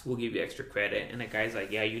laps, we'll give you extra credit. And the guy's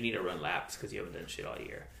like, yeah, you need to run laps because you haven't done shit all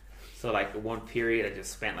year. So like one period, I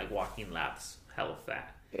just spent like walking laps, hella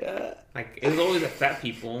fat. Yeah. Like, it was always the fat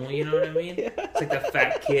people, you know what I mean? Yeah. It's like the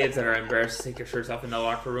fat kids that are embarrassed to take their shirts off in the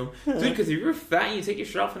locker room. Dude, because if you're fat and you take your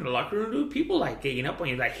shirt off in the locker room, dude, people like getting up on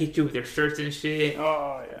you, like hit you with their shirts and shit.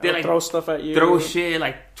 Oh, yeah. They like throw stuff at you. Throw shit,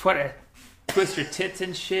 like try to twist your tits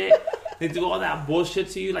and shit. They do all that bullshit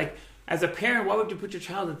to you. Like, as a parent, why would you put your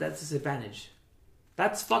child at that disadvantage?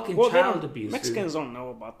 That's fucking child abuse. Mexicans don't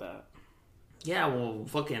know about that. Yeah, well,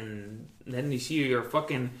 fucking, then you see your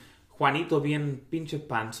fucking Juanito bien pinche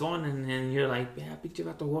panzón, and then you're like, yeah, pinche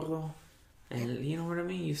vato gordo. And you know what I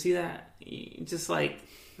mean? You see that? You just like,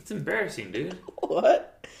 it's embarrassing, dude.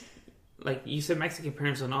 What? Like, you said Mexican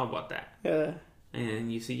parents don't know about that. Yeah.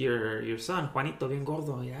 And you see your son, Juanito bien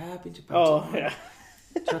gordo. Yeah, pinche panzón. Oh, yeah.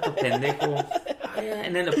 Chato pendejo. Oh, yeah.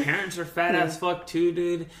 And then the parents are fat as fuck too,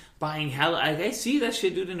 dude. Buying hella, like, I see that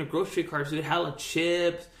shit, dude, in the grocery carts, dude. Hella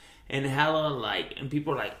chips and hella, like, and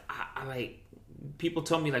people are like, I like, people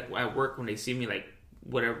tell me, like, at work when they see me, like,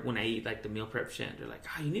 whatever, when I eat, like, the meal prep shit, they're like,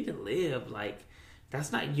 you need to live. Like,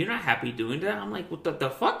 that's not, you're not happy doing that. I'm like, what the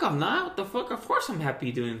fuck? I'm not. What the fuck? Of course I'm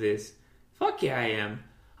happy doing this. Fuck yeah, I am.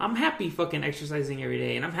 I'm happy fucking exercising every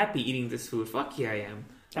day, and I'm happy eating this food. Fuck yeah, I am.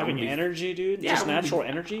 Having energy, dude? Yeah, just natural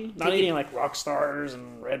energy? Not eating, like, Rock Stars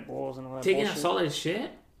and Red Bulls and all that taking bullshit. a solid shit?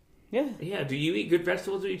 Yeah. Yeah, do you eat good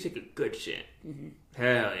vegetables or do you take a good shit? Mm-hmm.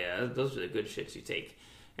 Hell yeah, those are the good shits you take.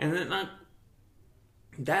 And then,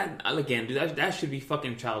 that, again, dude, that should be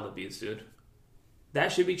fucking child abuse, dude.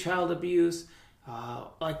 That should be child abuse.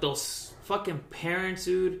 Like those fucking parents,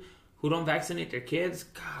 dude, who don't vaccinate their kids.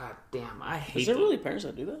 God damn, I hate. Is there really parents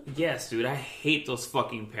that do that? Yes, dude, I hate those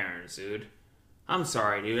fucking parents, dude. I'm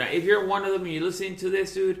sorry, dude. If you're one of them and you're listening to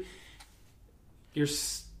this, dude, you're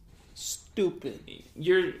stupid.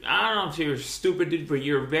 I don't know if you're stupid, dude, but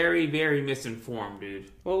you're very, very misinformed,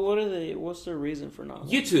 dude. Well, what's their reason for not?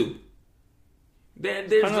 YouTube.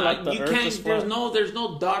 There's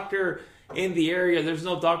no doctor in the area. There's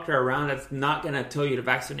no doctor around that's not gonna tell you to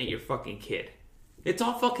vaccinate your fucking kid. It's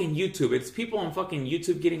all fucking YouTube. It's people on fucking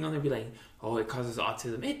YouTube getting on there and be like, oh, it causes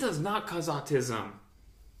autism. It does not cause autism.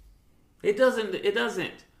 It doesn't.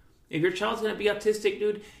 If your child's gonna be autistic,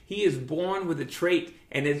 dude, he is born with a trait,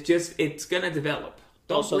 and it's gonna develop.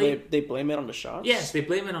 They blame it on the shots? Yes, they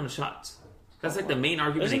blame it on the shots. That's like the main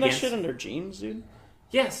argument Isn't against. that shit in their genes, dude?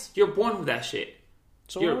 Yes, you're born with that shit.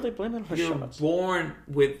 So why would they blame it on the shots? You're born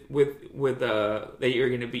with that you're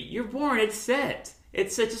gonna be. You're born. It's set.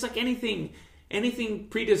 It's set. Just like anything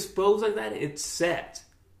predisposed like that. It's set.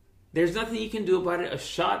 There's nothing you can do about it. A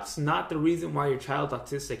shot's not the reason why your child's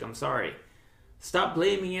autistic. I'm sorry. Stop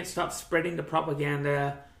blaming it. Stop spreading the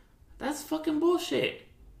propaganda. That's fucking bullshit.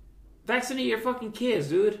 Vaccinate your fucking kids,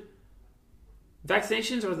 dude.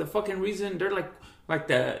 Vaccinations are the fucking reason. They're like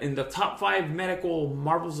in the top 5 medical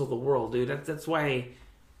marvels of the world, dude. That's why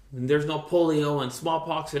there's no polio and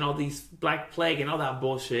smallpox and all these black plague and all that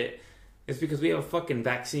bullshit. It's because we have fucking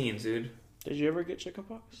vaccines, dude. Did you ever get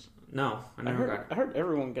chickenpox? No, I never got it. I heard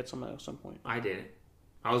everyone gets them at some point. I did it.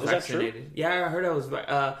 I was That vaccinated. true? Yeah, I heard I was.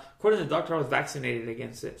 According to the doctor, I was vaccinated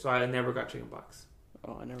against it, so I never got chickenpox.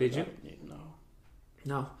 Oh, I never did got you? it. No.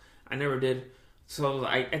 No, I never did. So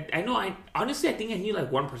I know. I honestly, I think I knew like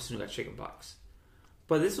one person who got chickenpox,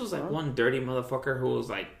 but this was like one dirty motherfucker who was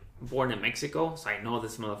like born in Mexico. So I know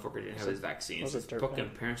this motherfucker didn't have his vaccines. His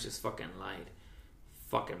fucking parents just fucking lied.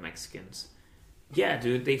 Fucking Mexicans. Yeah,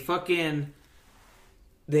 dude. He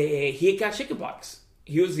got chickenpox.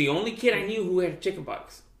 He was the only kid I knew who had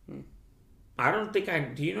chickenpox. I don't think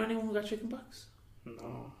do you know anyone who got chickenpox?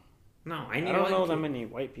 No. No, I don't know that many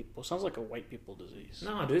white people. Sounds like a white people disease.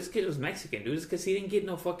 No, dude, this kid was Mexican, dude. It's because he didn't get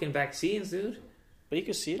no fucking vaccines, dude. But you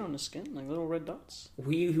could see it on his skin, like little red dots.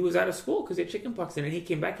 He was out of school because he had chickenpox, and then he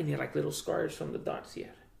came back and he had like little scars from the dots he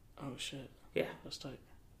had. Oh, shit. Yeah. That's tight.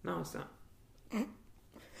 No, it's not.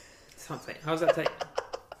 It's not tight. How's that tight?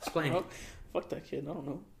 Explain. Well, fuck that kid. I don't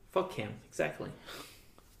know. Fuck him. Exactly.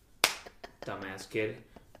 Dumbass kid.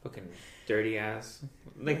 Fucking dirty ass.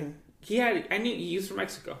 Like, I knew he was from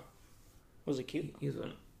Mexico. Was it cute? He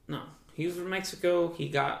was from Mexico.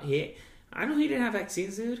 I know he didn't have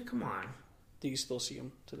vaccines, dude. Come on. Do you still see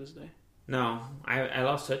him to this day? No, I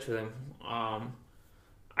lost touch with him.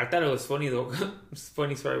 I thought it was funny though.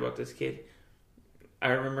 Funny story about this kid. I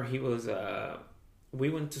remember he was we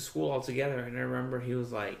went to school all together, and I remember he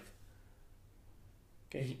was like,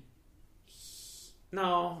 Okay.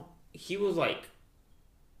 he was like,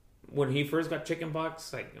 when he first got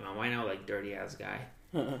chickenpox, like, why not, like, dirty ass guy.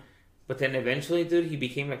 But then eventually, dude, he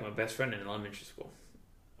became like my best friend in elementary school.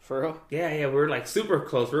 For real? Yeah, we were like super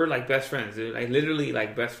close. We were like best friends, dude. Like literally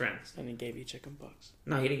like best friends. And he gave you chickenpox.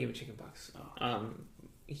 No, he didn't give me chickenpox. Oh.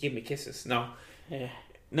 He gave me kisses. No. Yeah.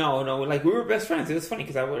 No, like we were best friends. It was funny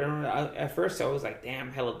because I remember at first I was like,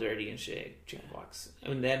 damn, hella dirty and shit, chickenpox.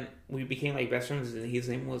 And then we became like best friends, and his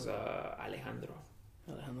name was Alejandro.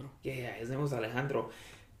 Alejandro. Yeah, his name was Alejandro.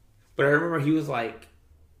 But I remember he was like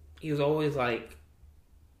the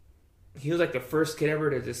first kid ever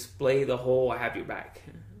to display the whole "I have your back."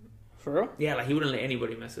 For real? Yeah, like he wouldn't let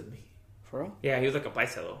anybody mess with me. For real? Yeah, he was like a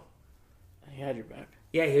paisano. He had your back.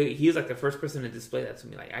 Yeah, he was like the first person to display that to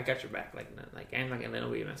me. Like, I got your back. Like I'm not gonna let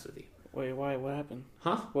nobody mess with you. Wait, why? What happened?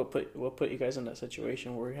 Huh? What put you guys in that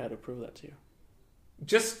situation where you had to prove that to you?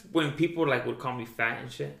 Just when people like would call me fat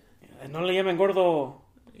and shit. No le llamen gordo.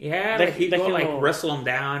 Yeah, like he'd go like wrestle him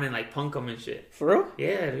down and like punk him and shit. For real?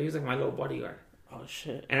 Yeah, he was like my little bodyguard. Oh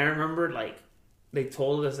shit! And I remember like they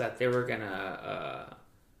told us that they were gonna.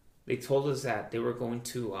 They told us that they were going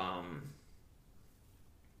to.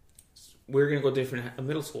 We were gonna go to different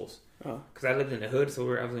middle schools. Oh. Because I lived in the hood, so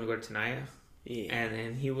I was gonna go to Tenaya. Yeah. And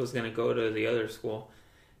then he was gonna go to the other school,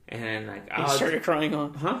 and like he started crying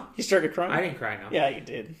on. Huh? He started crying. I didn't cry. No. Yeah, you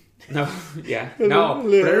did. No. Yeah. No.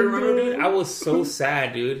 But I remember, dude. I was so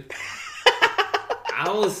sad, dude. I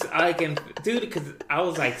was like, dude, because I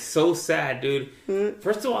was like so sad, dude.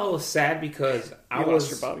 First of all, I was sad because I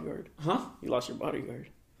lost your bodyguard. Huh? You lost your bodyguard.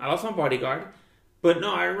 I lost my bodyguard, but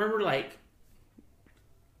no, I remember like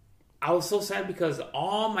I was so sad because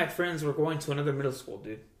all my friends were going to another middle school,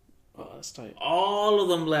 dude. Oh, that's tight. All of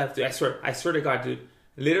them left, dude. I swear to God, dude.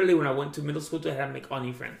 Literally, when I went to middle school, dude, I had to make all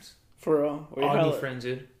new friends. For real? All new friends,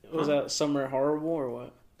 dude. Was that summer horrible or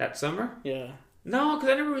what? That summer? Yeah. No, because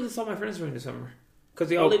I never really saw my friends during the summer. Because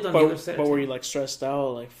they all lived on the other side. But were you like stressed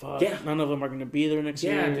out? Like, fuck, yeah. None of them are going to be there next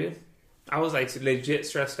year? Yeah, dude. I was like legit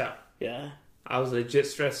stressed out. Yeah. I was legit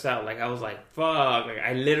stressed out. Like, I was like, fuck. Like,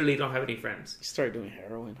 I literally don't have any friends. You started doing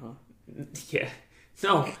heroin, huh? Yeah.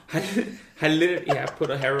 No. I literally, I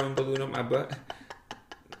put a heroin balloon on my butt.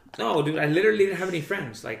 No, dude, I literally didn't have any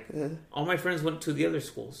friends. Like, all my friends went to the other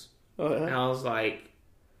schools. Oh, yeah? And I was like,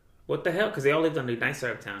 what the hell? Because they all lived on the nice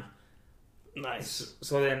side of town. Nice.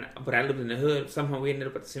 So then, but I lived in the hood. Somehow we ended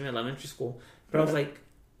up at the same elementary school. But I was like,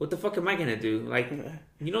 what the fuck am I gonna do? Like,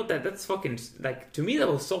 you know, that's fucking, like, to me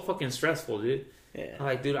that was so fucking stressful, dude. Yeah. I'm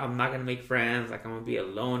like, dude, I'm not gonna make friends. Like, I'm gonna be a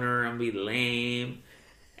loner. I'm gonna be lame.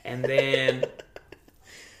 And then...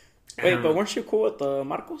 Wait, but weren't you cool with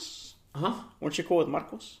Marcos? Huh? Weren't you cool with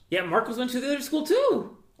Marcos? Yeah, Marcos went to the other school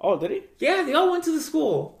too. Oh, did he? Yeah, they all went to the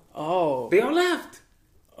school. Oh. They all left.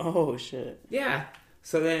 Oh, shit. Yeah.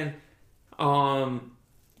 So then,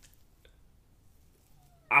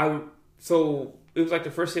 so it was like the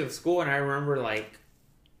first day of school, and I remember like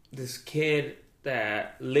this kid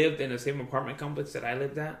that lived in the same apartment complex that I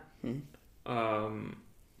lived at.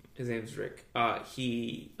 His name's Rick.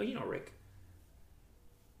 You know Rick.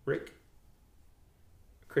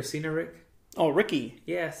 Christina Rick. Oh, Ricky.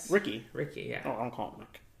 Yes. Ricky, yeah. Oh, I don't call him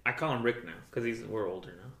Rick. I call him Rick now because we're older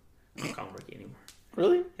now. I don't call him Ricky anymore.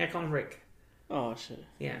 Really? Yeah, I call him Rick. Oh, shit.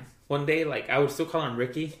 Yeah. One day, like, I would still call him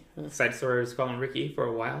Ricky. Side story, I was calling him Ricky for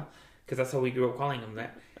a while. Because that's how we grew up calling him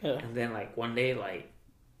that. Yeah. And then, like, one day, like,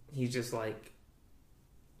 he's just, like...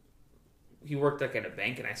 He worked, like, at a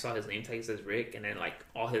bank, and I saw his name tag says Rick. And then, like,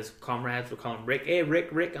 all his comrades would call him Rick. Hey,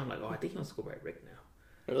 Rick. I'm like, oh, I think he wants to go by Rick now.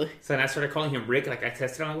 Really? So then I started calling him Rick. Like, I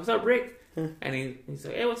tested him. I'm like, what's up, Rick? And he's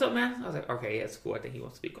like, hey, what's up, man? I was like, okay, yeah, it's cool. I think he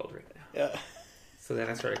wants to be called Rick now. Yeah. So then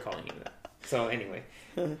I started calling him that. So anyway.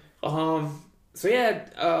 So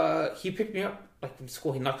yeah, he picked me up like from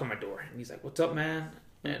school. He knocked on my door and he's like, "What's up, man?"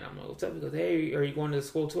 And I'm like, "What's up?" He goes, "Hey, are you going to the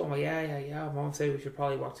school too?" I'm like, "Yeah. Mom said we should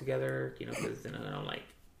probably walk together, you know, because and I'm like,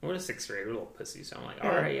 we're in 6th grade, we're little pussies." So I'm like, "All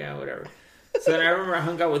right, yeah, whatever." So then I remember I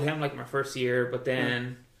hung out with him like my first year, but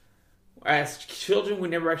then as children we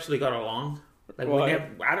never actually got along. Like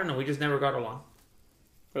I don't know, we just never got along.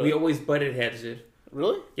 Really? We always butted heads, dude.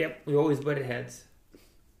 Really? Yep, we always butted heads.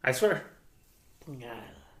 I swear. Yeah.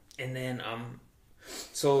 And then,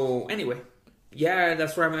 so anyway, yeah,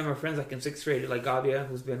 that's where I met my friends, like in 6th grade, like Gavia,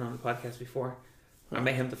 who's been on the podcast before. I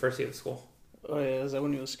met him the first day of school. Oh yeah, is that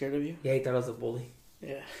when he was scared of you? Yeah, he thought I was a bully.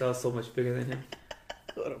 Yeah. I thought I was so much bigger than him.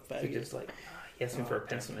 What a faggot. He just like, he asked me for a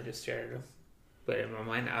pencil and I just stared at him. But in my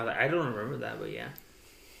mind, I was like, I don't remember that, but yeah.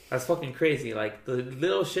 That's fucking crazy. Like, the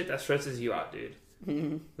little shit that stresses you out, dude.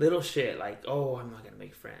 Mm-hmm. Little shit, like, oh, I'm not gonna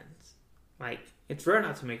make friends. Like, it's rare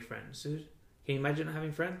not to make friends, dude. Can you imagine not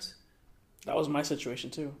having friends? That was my situation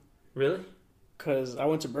too. Really? Because I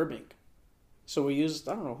went to Burbank. So we used,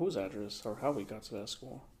 I don't know whose address or how we got to that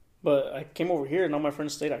school. But I came over here and all my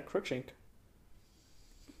friends stayed at Crookshank.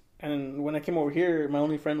 And when I came over here, my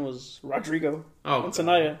only friend was Rodrigo and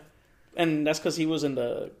Sanaya. And that's because he was in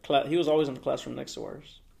the class. He was always in the classroom next to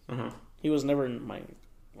ours. Uh-huh. He was never in my...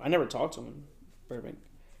 I never talked to him in Burbank.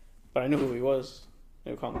 But I knew who he was.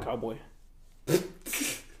 They would call him Cowboy.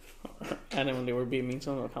 And then when they were being mean to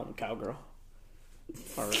him, they would call him Cowgirl.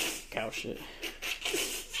 Or cow shit.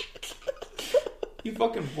 You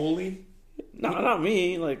fucking bullied? No, not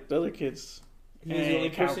me. Like, the other kids. He was the only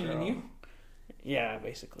person you knew? Yeah,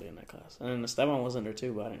 basically, in that class. And then Esteban was in there,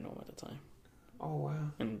 too, but I didn't know him at the time. Oh,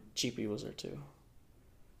 wow. And Cheapy was there, too.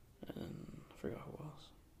 And I forgot who else.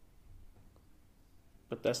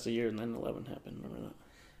 But that's the year 9/11 happened. Remember that?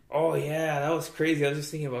 Oh, yeah. That was crazy. I was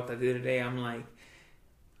just thinking about that the other day. I'm like...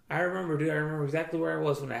 I remember exactly where I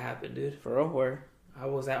was when that happened, dude. For real? Where? I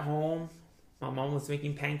was at home. My mom was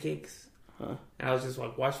making pancakes. Huh? And I was just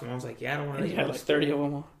like watching. I was like, "Yeah, I don't want to." You had like 30 of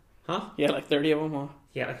them, huh? Huh? Yeah, like 30 of them, huh?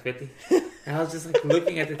 Yeah, like 50. And I was just like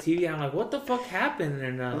looking at the TV. I'm like, "What the fuck happened?"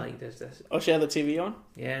 And like, there's this. Oh, she had the TV on.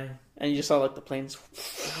 Yeah. And you just saw like the planes.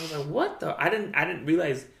 I was like, "What the?" I didn't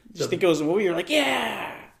realize. Just think it was a movie. You're like,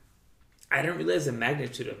 "Yeah." I didn't realize the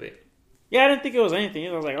magnitude of it. Yeah, I didn't think it was anything.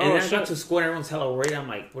 I was like, "Oh, and then shit." I got to school and everyone's hella worried. I'm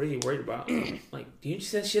like, "What are you worried about?" Like, didn't you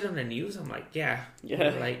see that shit on the news? I'm like, "Yeah."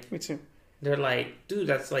 Yeah. Like, me too. They're like, "Dude,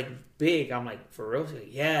 that's like big." I'm like, "For real?" Like,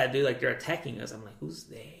 yeah, dude. Like, they're attacking us. I'm like, "Who's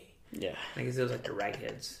they?" Yeah. I guess it was like the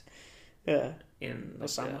ragheads. Yeah. In like,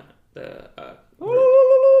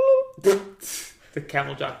 the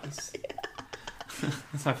camel jockeys.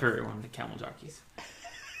 That's my favorite one, the camel jockeys.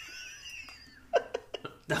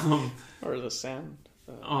 Or the sand.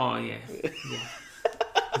 Oh yeah,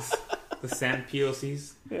 the sand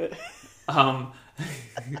POCs.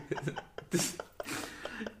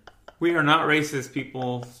 We are not racist,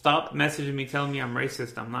 people. Stop messaging me telling me I'm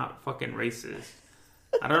racist. I'm not fucking racist.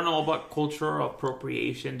 I don't know about cultural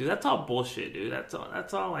appropriation, dude. That's all bullshit, dude. That's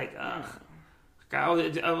all like, I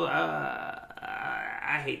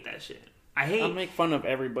hate that shit. I make fun of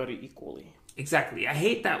everybody equally. Exactly. I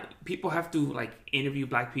hate that people have to like interview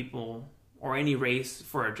black people or any race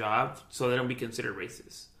for a job so they don't be considered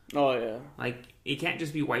racist. Oh yeah. Like, it can't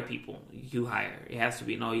just be white people you hire. It has to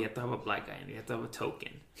be, no, you have to have a black guy and you have to have a token.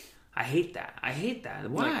 I hate that.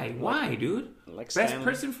 Why? Why, dude? Like best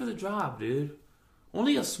person for the job, dude.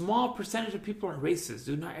 Only a small percentage of people are racist,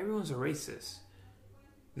 dude. Not everyone's a racist.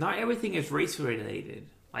 Not everything is race related.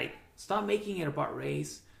 Like, stop making it about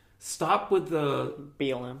race. Stop with the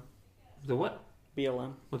BLM. The what?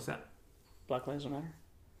 BLM. What's that? Black Lives Matter.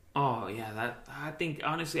 Oh yeah, that I think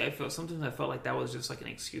honestly I felt like that was just like an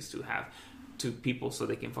excuse to have to people so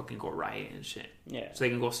they can fucking go riot and shit. Yeah. So they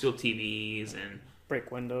can go steal TVs and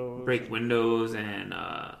break windows and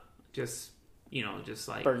just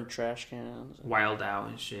like burn trash cans, wild out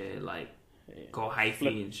and shit, like go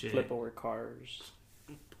hyphy and shit, flip over cars,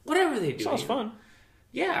 whatever they do. Sounds fun.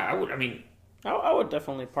 Yeah, I would. I mean, I would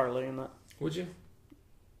definitely parlay in that. Would you?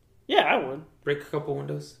 Yeah, I would. Break a couple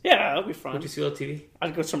windows? Yeah, that'd be fun. Would you steal a TV?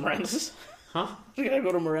 I'd go to Miranda's. Huh? I'd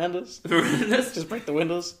go to Miranda's. Miranda's? Just break the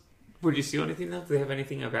windows. Would you steal anything though? Do they have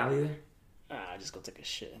anything of value there? I'd just go take a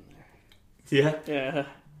shit in there. Yeah? Yeah.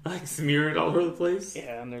 Like smear it all over the place?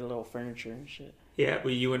 Yeah, and their little furniture and shit. Yeah,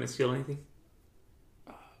 but you wouldn't steal anything?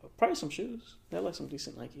 Probably some shoes. They have like some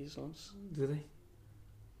decent Nikes ones. Do they?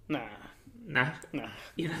 Nah.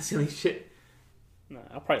 You're not stealing shit? Nah,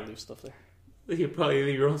 I'll probably leave stuff there. You probably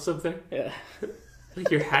leave your own stuff there? Yeah.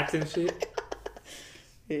 Like your hats and shit?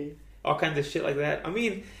 Hey. All kinds of shit like that. I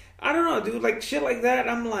mean, I don't know, dude. Like, shit like that,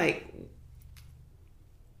 I'm like,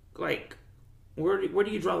 where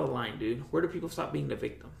do you draw the line, dude? Where do people stop being the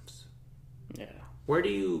victims? Yeah. Where do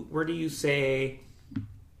you say...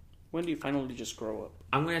 When do you finally just grow up?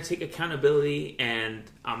 I'm going to take accountability and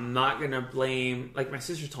I'm not going to blame... Like, my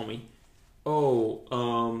sister told me,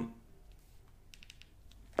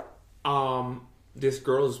 this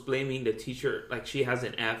girl is blaming the teacher. Like, she has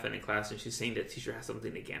an F in a class and she's saying the teacher has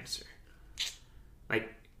something against her.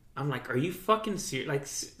 Like, I'm like, are you fucking serious? Like,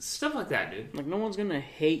 stuff like that, dude. Like, no one's going to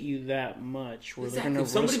hate you that much. Where exactly. They're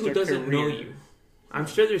Somebody who doesn't career. know you. I'm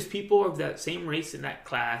sure there's people of that same race in that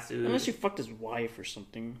class, dude. Unless you fucked his wife or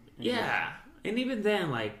something. Yeah. And even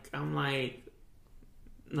then, like, I'm like,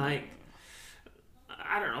 I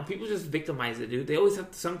don't know. People just victimize it, dude. They always have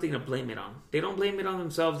something to blame it on. They don't blame it on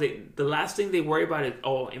themselves. The last thing they worry about is,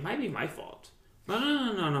 it might be my fault.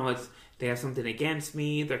 No. It's they have something against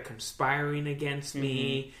me. They're conspiring against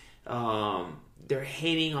me. they're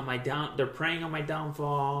hating on my they're preying on my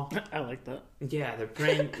downfall. I like that. Yeah, they're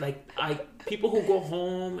praying people who go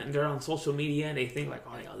home and they're on social media and they think like,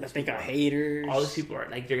 oh, yeah, I think I'm haters. all these people are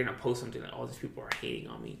like, they're gonna post something like, all these people are hating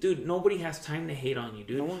on me, dude. Nobody has time to hate on you,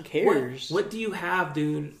 dude. No one cares. What do you have,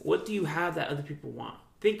 dude? What do you have that other people want?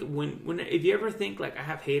 Think when if you ever think like, I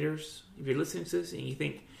have haters. If you're listening to this and you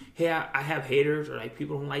think, hey, I have haters, or like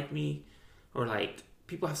people don't like me, or like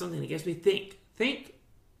people have something against me, think,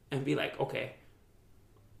 and be like, okay.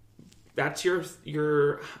 That's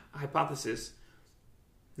your hypothesis.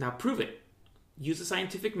 Now prove it. Use the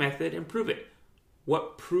scientific method and prove it.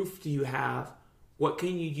 What proof do you have? What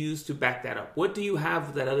can you use to back that up? What do you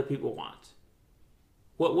have that other people want?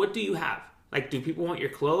 What do you have? Like, do people want your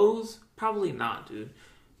clothes? Probably not, dude.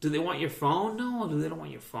 Do they want your phone? No, dude, they don't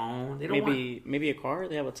want your phone. They don't maybe a car.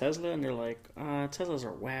 They have a Tesla and they're like, Teslas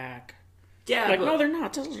are whack. Yeah, like, no, they're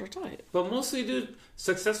not. Teslas are tight. But mostly, dude,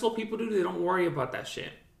 successful people, dude, they don't worry about that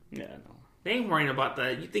shit. Yeah, no. They ain't worrying about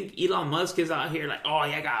that. You think Elon Musk is out here like, oh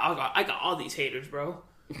yeah, I got all these haters, bro?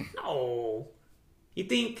 No. You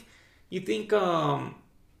think LeBron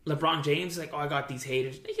James is like, oh, I got these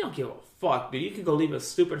haters? You don't give a fuck, dude. You can go leave a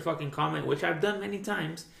stupid fucking comment, which I've done many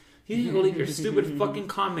times. You can go leave your stupid fucking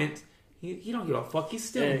comment. You don't give a fuck. He's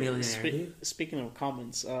still a millionaire, dude. Speaking of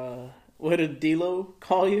comments, what did D-Lo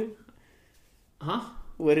call you? Huh?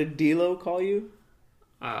 What did D-Lo call you?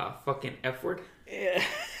 Fucking F word. Yeah.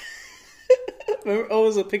 Remember, it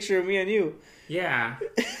was a picture of me and you. Yeah.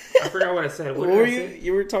 I forgot what I said. What were you?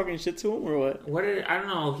 You were talking shit to him or what? I don't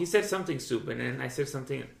know. He said something stupid, and I said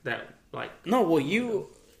something that like. No, well,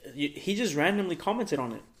 he just randomly commented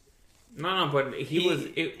on it. No, but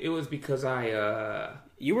it was because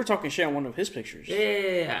you were talking shit on one of his pictures.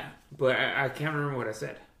 Yeah. But I can't remember what I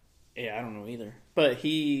said. Yeah, I don't know either. But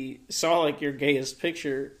he saw like your gayest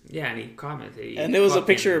picture. Yeah, and he commented. And there was a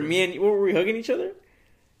picture of me and you. What, were we hugging each other?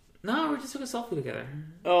 No, we just took a selfie together.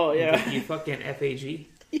 Oh, yeah. You fucking FAG.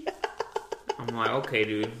 Yeah. I'm like, okay,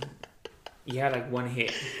 dude. You had like one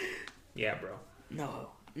hit. Yeah, bro. No.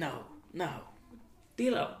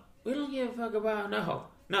 D-Lo, we don't give a fuck about no.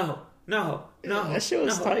 Yeah, that shit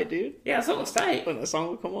was tight, dude. Yeah, that song was tight. When the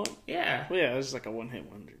song would come on. Yeah. Well, yeah, it was just like a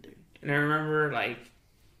one-hit wonder, dude. And I remember, like,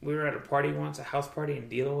 we were at a party once, a house party, and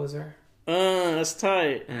D-Lo was there. That's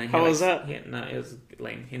tight. And how was that? No, it was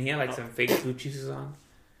lame. And he had like some fake Gucci shoes on.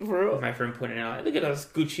 For real? And my friend pointed out, look at those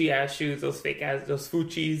Gucci ass shoes, those fake ass, those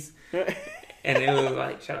Fuchis. And it was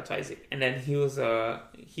like, shout out to Isaac. And then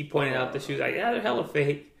he pointed out the shoes, like, yeah, they're hella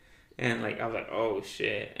fake. And like, I was like, oh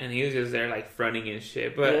shit. And he was just there like fronting and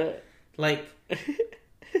shit. But like,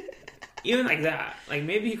 even like that, like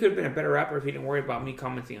maybe he could have been a better rapper if he didn't worry about me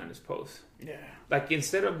commenting on his post. Yeah. Like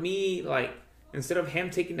instead of him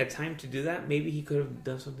taking the time to do that, maybe he could have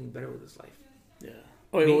done something better with his life. Yeah.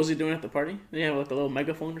 Oh, wait, what was he doing at the party? Did he have like a little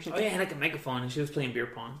megaphone or something? Oh yeah, he had like a megaphone and she was playing beer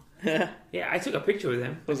pong. Yeah, I took a picture with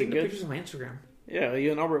him. Was I it took good? pictures on my Instagram. Yeah,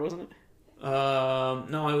 you and Albert, wasn't it?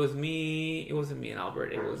 No, it was me. It wasn't me and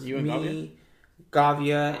Albert. It was you and me,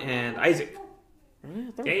 Gavia, and Isaac.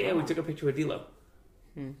 Really? Yeah, we took a picture with D-Lo.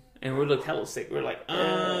 And we looked hella sick. We were like,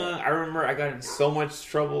 I remember I got in so much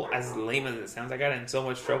trouble, as lame as it sounds, I got in so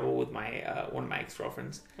much trouble with my one of my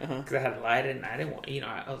ex-girlfriends. Because I had lied and I didn't want,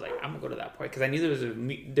 I was like, I'm going to go to that party. Because I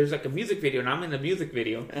knew there's like a music video and I'm in the music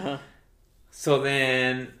video. So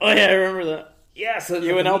then... Oh yeah, I remember that. Yeah, so...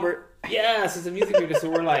 You and Albert. Yeah, so it's a music video, so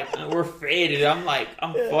we're like, we're faded. I'm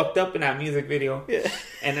fucked up in that music video. Yeah.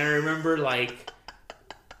 And I remember,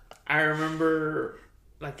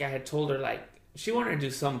 I had told her, like, she wanted to do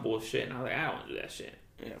some bullshit, and I was like, I don't want to do that shit.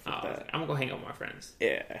 Yeah, I was like, I'm gonna go hang out with my friends.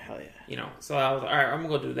 Yeah, hell yeah. So I was like, alright, I'm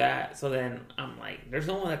gonna go do that. So then I'm like, there's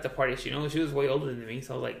no one at the party she knows. She was way older than me,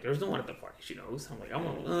 so I was like, there's no one at the party she knows. I'm like, I'm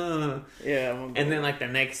gonna, Yeah, I'm gonna go. And then, like, the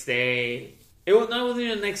next day, it wasn't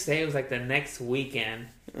even the next day, it was like the next weekend.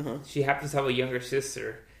 She happens to have a younger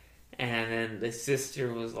sister, and then the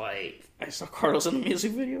sister was like, I saw Carlos in the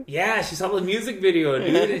music video. yeah, she saw the music video,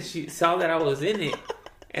 dude, and she saw that I was in it,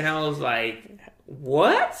 and I was like,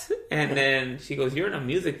 what? And then she goes, you're in a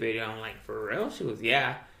music video. I'm like, for real? She goes,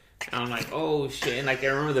 yeah. And I'm like, oh shit. And like, I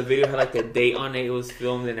remember the video had like the date on it, it was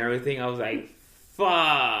filmed and everything. I was like, fuck.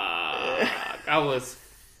 I was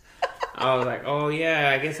like, oh yeah,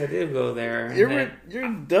 I guess I did go there. You're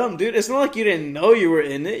dumb, dude. It's not like you didn't know you were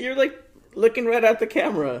in it. You're like looking right at the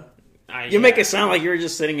camera. You make it sound like you were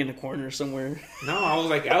just sitting in a corner somewhere. No, I was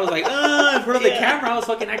like, in front of the camera, I was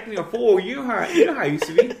fucking acting a fool. You know how I used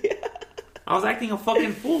to be. Yeah. I was acting a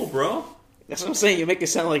fucking fool, bro. That's what I'm saying. You make it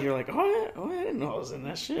sound like you're like, I didn't know I was in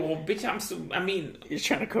that shit. Well, bitch, you're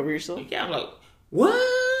trying to cover yourself? Yeah, I'm like, what?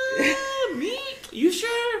 Me? You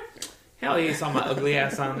sure? Hell yeah, you saw my ugly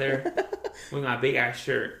ass on there with my big ass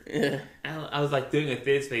shirt. Yeah. I was like doing a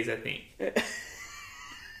Thiz face, I think.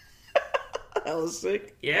 I was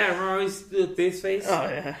sick. Yeah, remember I used to do a Thiz face? Oh,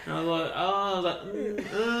 yeah. And I was like,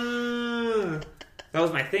 That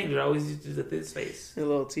was my thing, dude. I always used to do the Thiz face. A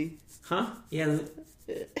little T. Huh? Yeah.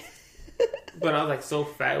 But I was like so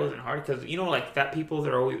fat, it wasn't hard because like fat people,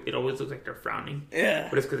 it always looks like they're frowning. Yeah.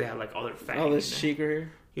 But it's because they have like all their fat. All this cheek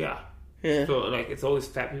here. Yeah. Yeah. So like it's always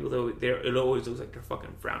fat people. It always looks like they're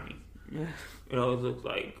fucking frowning. Yeah. It always looks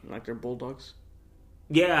like they're bulldogs.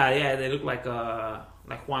 Yeah. They look like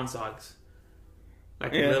Juan Sogs,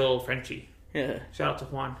 like a little Frenchie. Yeah. Shout out to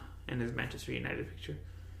Juan and his Manchester United picture.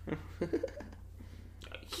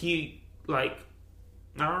 He I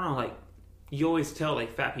don't know, like you always tell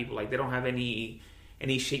like fat people like they don't have any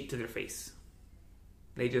shape to their face.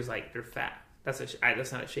 They just like they're fat. That's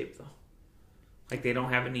not a shape though. Like they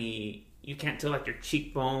don't have any. You can't tell like their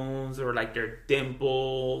cheekbones or like their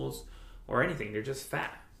dimples or anything. They're just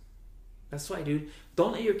fat. That's why, dude.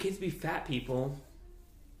 Don't let your kids be fat people.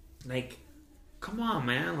 Like, come on,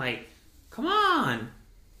 man. Like, come on.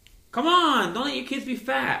 Don't let your kids be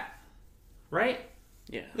fat. Right?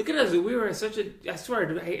 Yeah. Look at us, dude. We were at such a... I swear,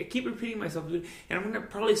 dude. I keep repeating myself, dude. And I'm going to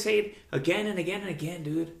probably say it again and again and again,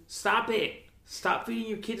 dude. Stop it. Stop feeding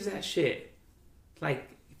your kids that shit. Like,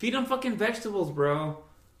 feed them fucking vegetables, bro.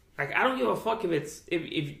 Like, I don't give a fuck if it's...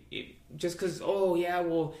 If just because, oh, yeah,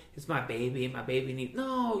 well, it's my baby and my baby needs...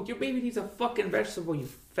 No, your baby needs a fucking vegetable, you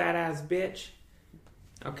fat-ass bitch.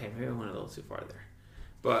 Okay, maybe I went a little too far there.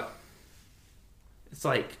 But it's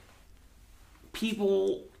like...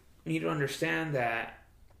 People need to understand that...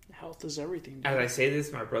 Health is everything. Dude. As I say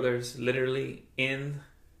this, my brother's literally in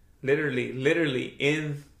the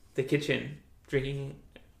kitchen drinking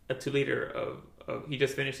a 2-liter of... He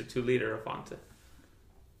just finished a 2-liter of Fanta.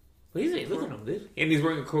 What is it? Look at him, dude. And he's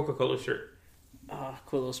wearing a Coca-Cola shirt.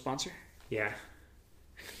 Cool little sponsor. Yeah.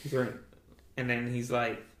 He's wearing... And then he's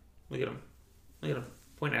like... Look at him.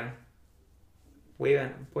 Point at him. Wave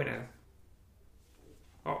at him. Point at him.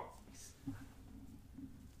 Oh.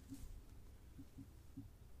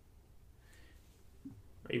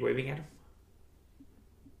 Are you waving at him?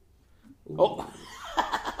 Ooh. Oh.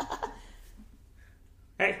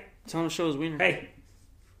 Hey. Tell him to show his wiener. Hey.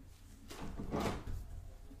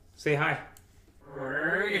 Say hi.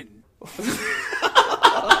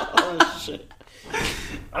 Oh, shit.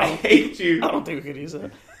 I hate you. I don't think we could use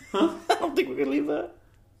that. Huh? I don't think we could leave that.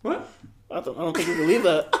 What? I don't think we could leave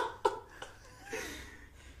that.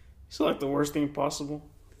 It's like the worst thing possible.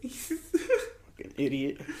 Fucking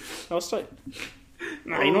idiot. I was tight.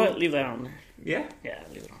 Nah, you know what? Leave that on there. Yeah? Yeah,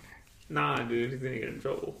 leave it on there. Nah, dude. He's gonna get in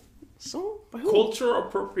trouble. So? By who? Cultural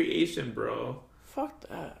appropriation, bro. Fuck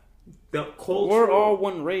that. The culture. We're all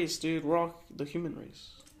one race, dude. We're all the human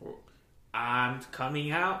race. I'm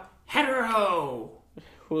coming out hetero.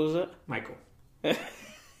 Who was that? Michael.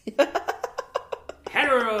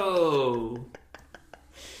 Hetero.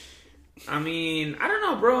 I mean, I don't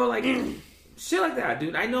know, bro. Like, shit like that,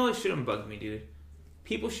 dude. I know it shouldn't bug me, dude.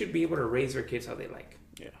 People should be able to raise their kids how they like.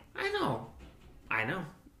 Yeah. I know.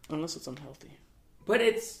 Unless it's unhealthy. But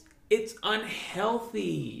it's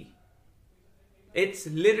unhealthy. It's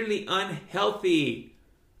literally unhealthy.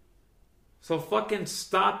 So fucking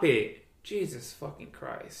stop it. Jesus fucking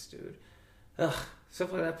Christ, dude. Ugh.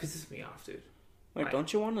 Stuff like that pisses me off, dude. Like,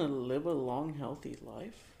 don't you want to live a long, healthy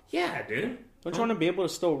life? Yeah, dude. Don't you want to be able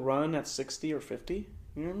to still run at 60 or 50?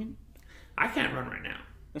 You know what I mean? I can't run right now.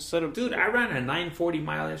 Instead of... Dude, I ran a 940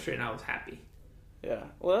 mile yesterday and I was happy. Yeah.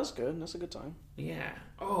 Well, that's good. That's a good time. Yeah.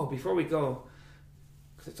 Oh, before we go,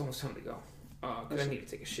 because it's almost time to go. Because I need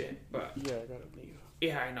to take a shit. But yeah, I gotta leave.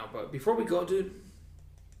 Yeah, I know. But before we go, dude,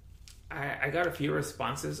 I got a few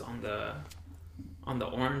responses on the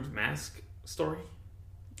orange mask story.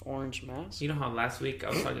 Orange mask? You know how last week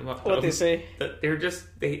I was talking about what they say? They were just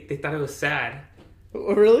they thought it was sad.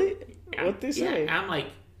 Oh, really? Yeah, What they say? Yeah, I'm like,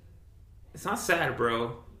 it's not sad,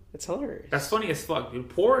 bro. It's hilarious. That's funny as fuck, dude.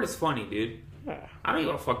 Poor is funny, dude. Yeah. I don't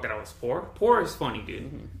give a fuck that I was poor. Poor is funny, dude.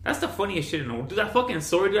 Mm-hmm. That's the funniest shit in the world. Dude, that fucking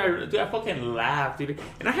story, dude, I fucking laugh, dude.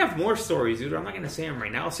 And I have more stories, dude. I'm not gonna say them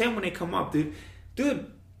right now. I'll say them when they come up, dude.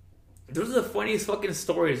 Dude, those are the funniest fucking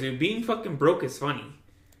stories, dude. Being fucking broke is funny.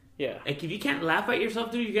 Yeah. Like, if you can't laugh at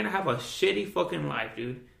yourself, dude, you're gonna have a shitty fucking life,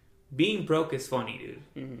 dude. Being broke is funny, dude.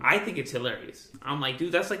 Mm-hmm. I think it's hilarious. I'm like,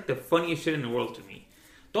 dude, that's like the funniest shit in the world to me.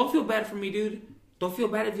 Don't feel bad for me, dude. Don't feel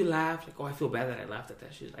bad if you laugh. Like, oh, I feel bad that I laughed at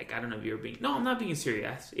that shit. Like, I don't know if you're being... No, I'm not being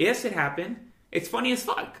serious. Yes, it happened. It's funny as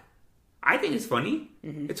fuck. I think it's funny.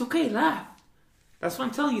 Mm-hmm. It's okay, laugh. That's why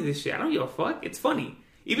I'm telling you this shit. I don't give a fuck. It's funny.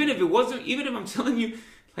 Even if it wasn't... Even if I'm telling you,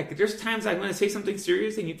 Like, there's times I'm going to say something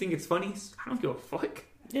serious and you think it's funny. I don't give a fuck.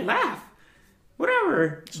 Yeah. Laugh.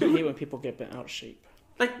 Whatever. So I hate when people get bent out of shape.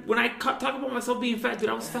 Like, when I talk about myself being fat, dude,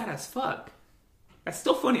 I was fat as fuck. That's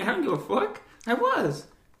still funny. I don't give a fuck. I was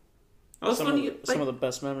funny. Some of the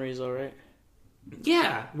best memories, though, right?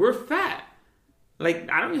 Yeah, we're fat. Like,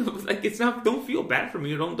 I don't even, like, it's not, don't feel bad for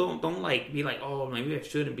me. Don't like, be like, oh, maybe I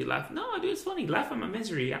shouldn't be laughing. No, dude, it's funny. Laugh at my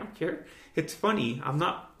misery. I don't care. It's funny. I'm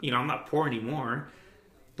not poor anymore.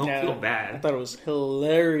 Don't feel bad. I thought it was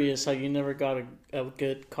hilarious how you never got a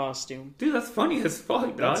good costume. Dude, that's funny as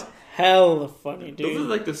fuck, dog. That's hella funny, dude. Those are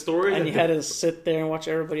like the stories. And you had to sit there and watch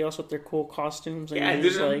everybody else with their cool costumes. And yeah,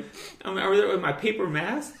 dude, dude, like... I'm over there with my paper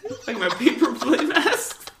mask. Like my paper plate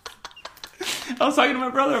mask. I was talking to my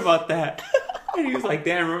brother about that. And he was like,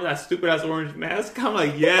 damn, remember that stupid ass orange mask? I'm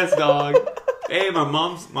like, yes, dog. Hey, I told my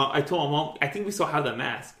mom, I think we still have that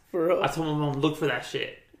mask. For real? I told my mom, look for that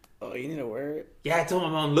shit. Oh, you need to wear it? Yeah, I told my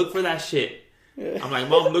mom, look for that shit. Yeah. I'm like,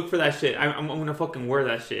 Mom, look for that shit. I'm gonna fucking wear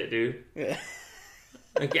that shit, dude. Yeah.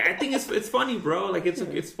 Like, I think it's funny, bro. Like, it's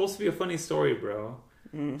supposed to be a funny story, bro.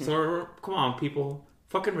 Mm-hmm. So, come on, people.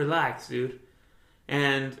 Fucking relax, dude.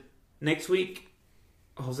 And next week,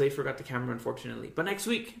 Jose forgot the camera, unfortunately. But next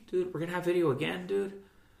week, dude, we're gonna have video again, dude.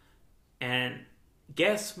 And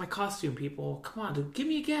guess my costume, people. Come on, dude. Give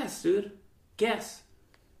me a guess, dude. Guess.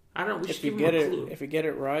 I don't know. We should give them a clue. If you get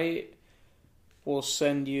it right, we'll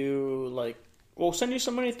send you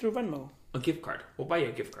some money through Venmo. A gift card. We'll buy you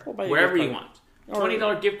a gift card. We'll buy you wherever a gift you card. want.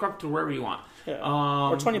 $20 gift card to wherever you want. Yeah.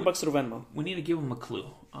 Or $20 through Venmo. We need to give them a clue.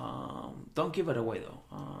 Don't give it away though.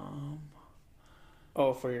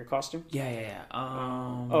 Oh, for your costume? Yeah.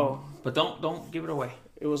 Oh, but don't give it away.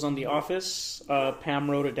 It was on The Office.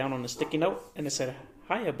 Pam wrote it down on a sticky note, and it said,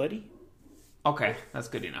 "Hiya, buddy." Okay, that's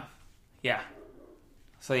good enough. Yeah.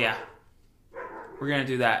 So yeah, we're gonna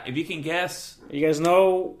do that. If you can guess, you guys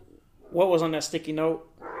know what was on that sticky note,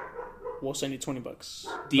 we'll send you $20. DM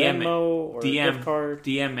Venmo it. or DM, gift card.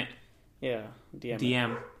 DM it. Yeah,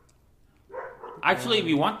 DM. Actually, if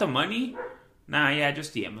you want the money,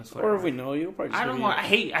 just DM us. Or if we know you, probably. Just I don't know.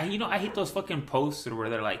 I hate those fucking posts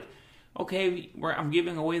where they're like, okay, I'm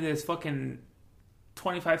giving away this fucking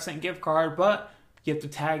 25-cent gift card, but you have to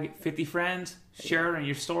tag 50 friends, share it on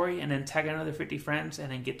your story, and then tag another 50 friends,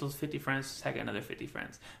 and then get those 50 friends to tag another 50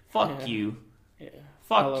 friends. Fuck you. Yeah.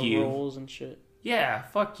 Fuck you. Rolls and shit. Yeah,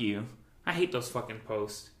 fuck you. I hate those fucking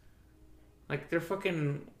posts. Like, they're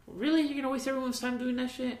fucking... Really? You're gonna waste everyone's time doing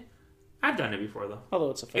that shit? I've done it before, though.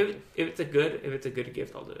 Although it's effective. If it's a good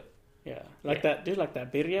gift, I'll do it. Yeah. That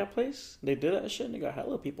birria place, they did that shit, and they got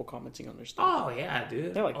hella people commenting on their stuff. Oh, yeah,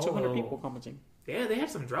 dude. They're like 200 people commenting. Yeah, they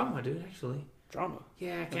had some drama, dude, actually. Drama?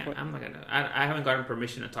 Yeah, I can't. I'm not gonna. I haven't gotten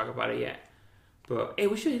permission to talk about it yet. But hey,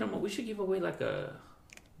 we should hit them. We should give away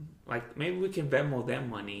maybe we can Venmo them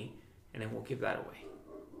money, and then we'll give that away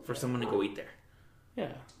for someone to go eat there.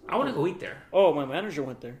 Yeah, I want to go eat there. Oh, my manager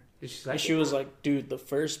went there. She was like, dude, the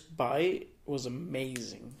first bite was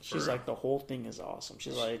amazing. She's like, the whole thing is awesome.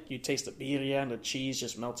 She's like, you taste the birria and the cheese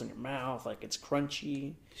just melts in your mouth, like it's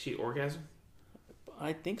crunchy. She orgasm?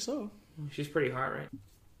 I think so. She's pretty hot, right?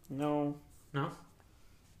 No. Oh,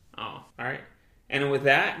 all right. And with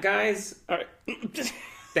that, guys, all right.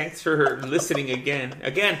 Thanks for listening again.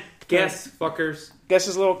 Guess, fuckers. Guess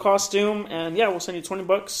his little costume, and yeah, we'll send you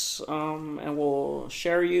 $20, and we'll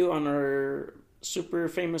share you on our super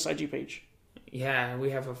famous IG page. Yeah, we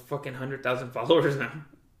have a fucking 100,000 followers now.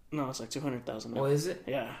 No, it's like 200,000. Oh, is it?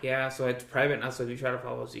 Yeah. Yeah, so it's private now, so if you try to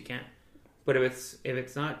follow us, you can't. But if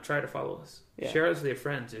it's not, try to follow us. Yeah. Share us with your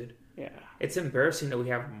friends, dude. Yeah. It's embarrassing that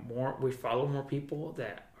we follow more people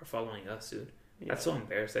that are following us, dude. Yeah. That's so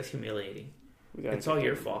embarrassing. That's humiliating. It's all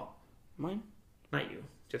your fault. Mine? Not you.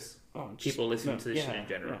 Just people listening to this shit in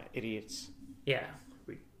general. Yeah, idiots. Yeah,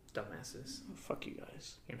 we dumbasses. Fuck you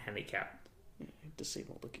guys. And handicapped. Yeah,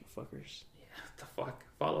 disabled looking fuckers. Yeah, what the fuck?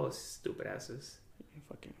 Follow us, stupid asses. You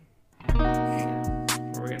fucking... Yeah.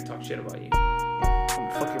 We're gonna talk shit about you. I'm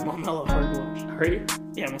gonna fuck your mom hella hard watch. Are you?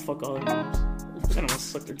 Yeah, I'm gonna fuck all their moms. I'm gonna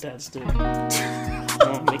suck their dads too. I'm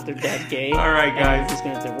gonna make their dad gay. Alright, guys. He's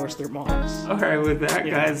gonna divorce their moms. Alright, with that,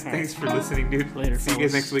 guys, thanks for listening, dude. Later, See you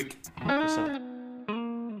guys next week. Peace out.